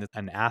brand,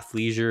 an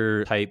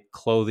athleisure type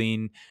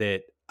clothing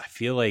that I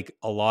feel like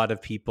a lot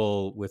of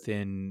people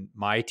within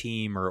my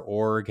team or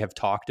org have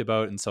talked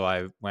about. And so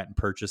I went and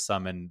purchased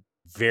some, and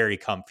very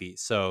comfy.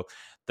 So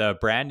the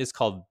brand is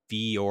called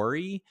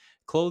Viore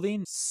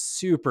clothing.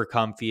 Super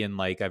comfy, and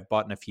like I've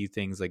bought in a few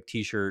things like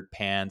t-shirt,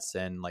 pants,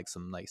 and like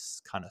some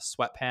nice kind of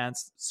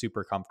sweatpants.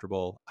 Super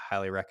comfortable.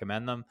 Highly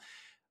recommend them.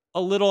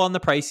 A little on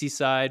the pricey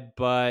side,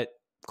 but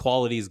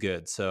quality is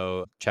good.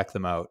 So check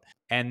them out.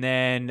 And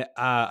then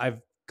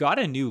I've got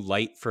a new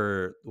light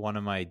for one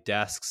of my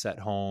desks at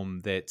home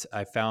that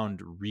I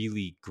found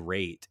really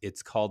great.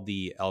 It's called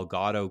the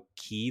Elgato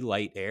Key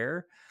Light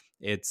Air.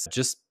 It's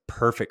just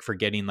perfect for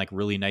getting like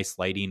really nice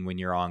lighting when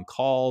you're on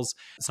calls.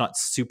 It's not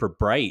super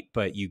bright,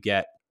 but you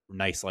get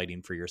nice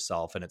lighting for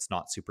yourself, and it's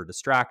not super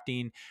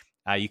distracting.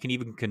 You can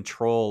even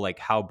control like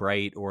how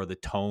bright or the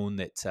tone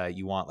that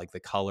you want, like the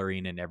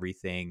coloring and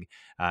everything.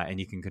 And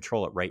you can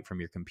control it right from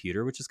your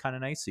computer, which is kind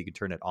of nice. So you can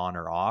turn it on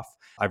or off.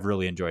 I've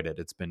really enjoyed it.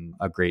 It's been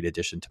a great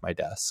addition to my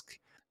desk.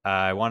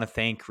 I want to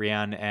thank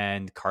Rhian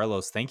and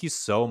Carlos. Thank you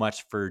so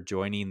much for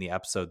joining the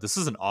episode. This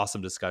is an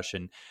awesome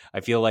discussion.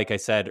 I feel like I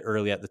said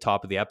early at the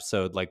top of the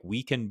episode, like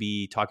we can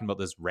be talking about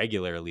this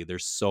regularly.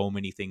 There's so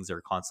many things that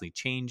are constantly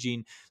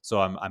changing.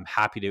 So I'm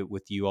happy to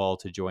with you all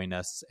to join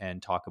us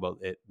and talk about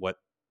it, what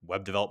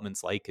web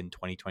development's like in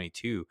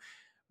 2022.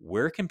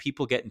 Where can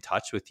people get in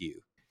touch with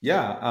you?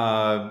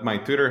 Yeah, my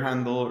Twitter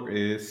handle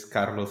is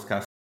Carlos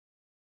Castro.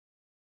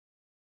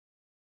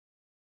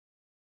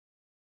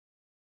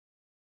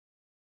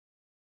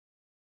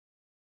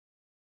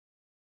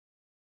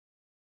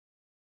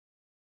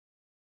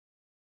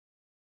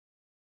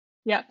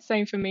 Yeah,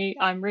 same for me.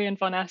 I'm Rhian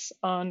Von S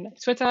on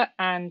Twitter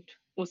and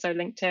also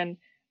LinkedIn.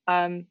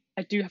 I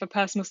do have a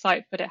personal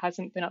site, but it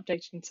hasn't been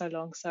updated in so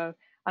long, so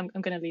I'm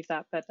going to leave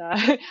that. But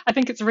I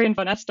think it's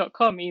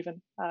rhianvons.com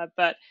even.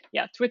 But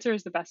yeah, Twitter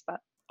is the best bet.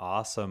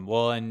 Awesome.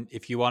 Well, and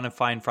if you want to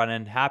find Front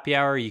End Happy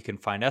Hour, you can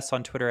find us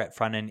on Twitter at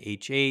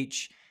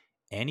FrontEndHH.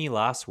 Any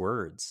last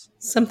words?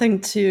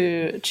 Something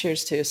to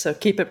cheers to. So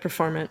keep it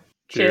performant.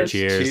 Cheers.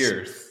 Cheers.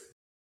 Cheers.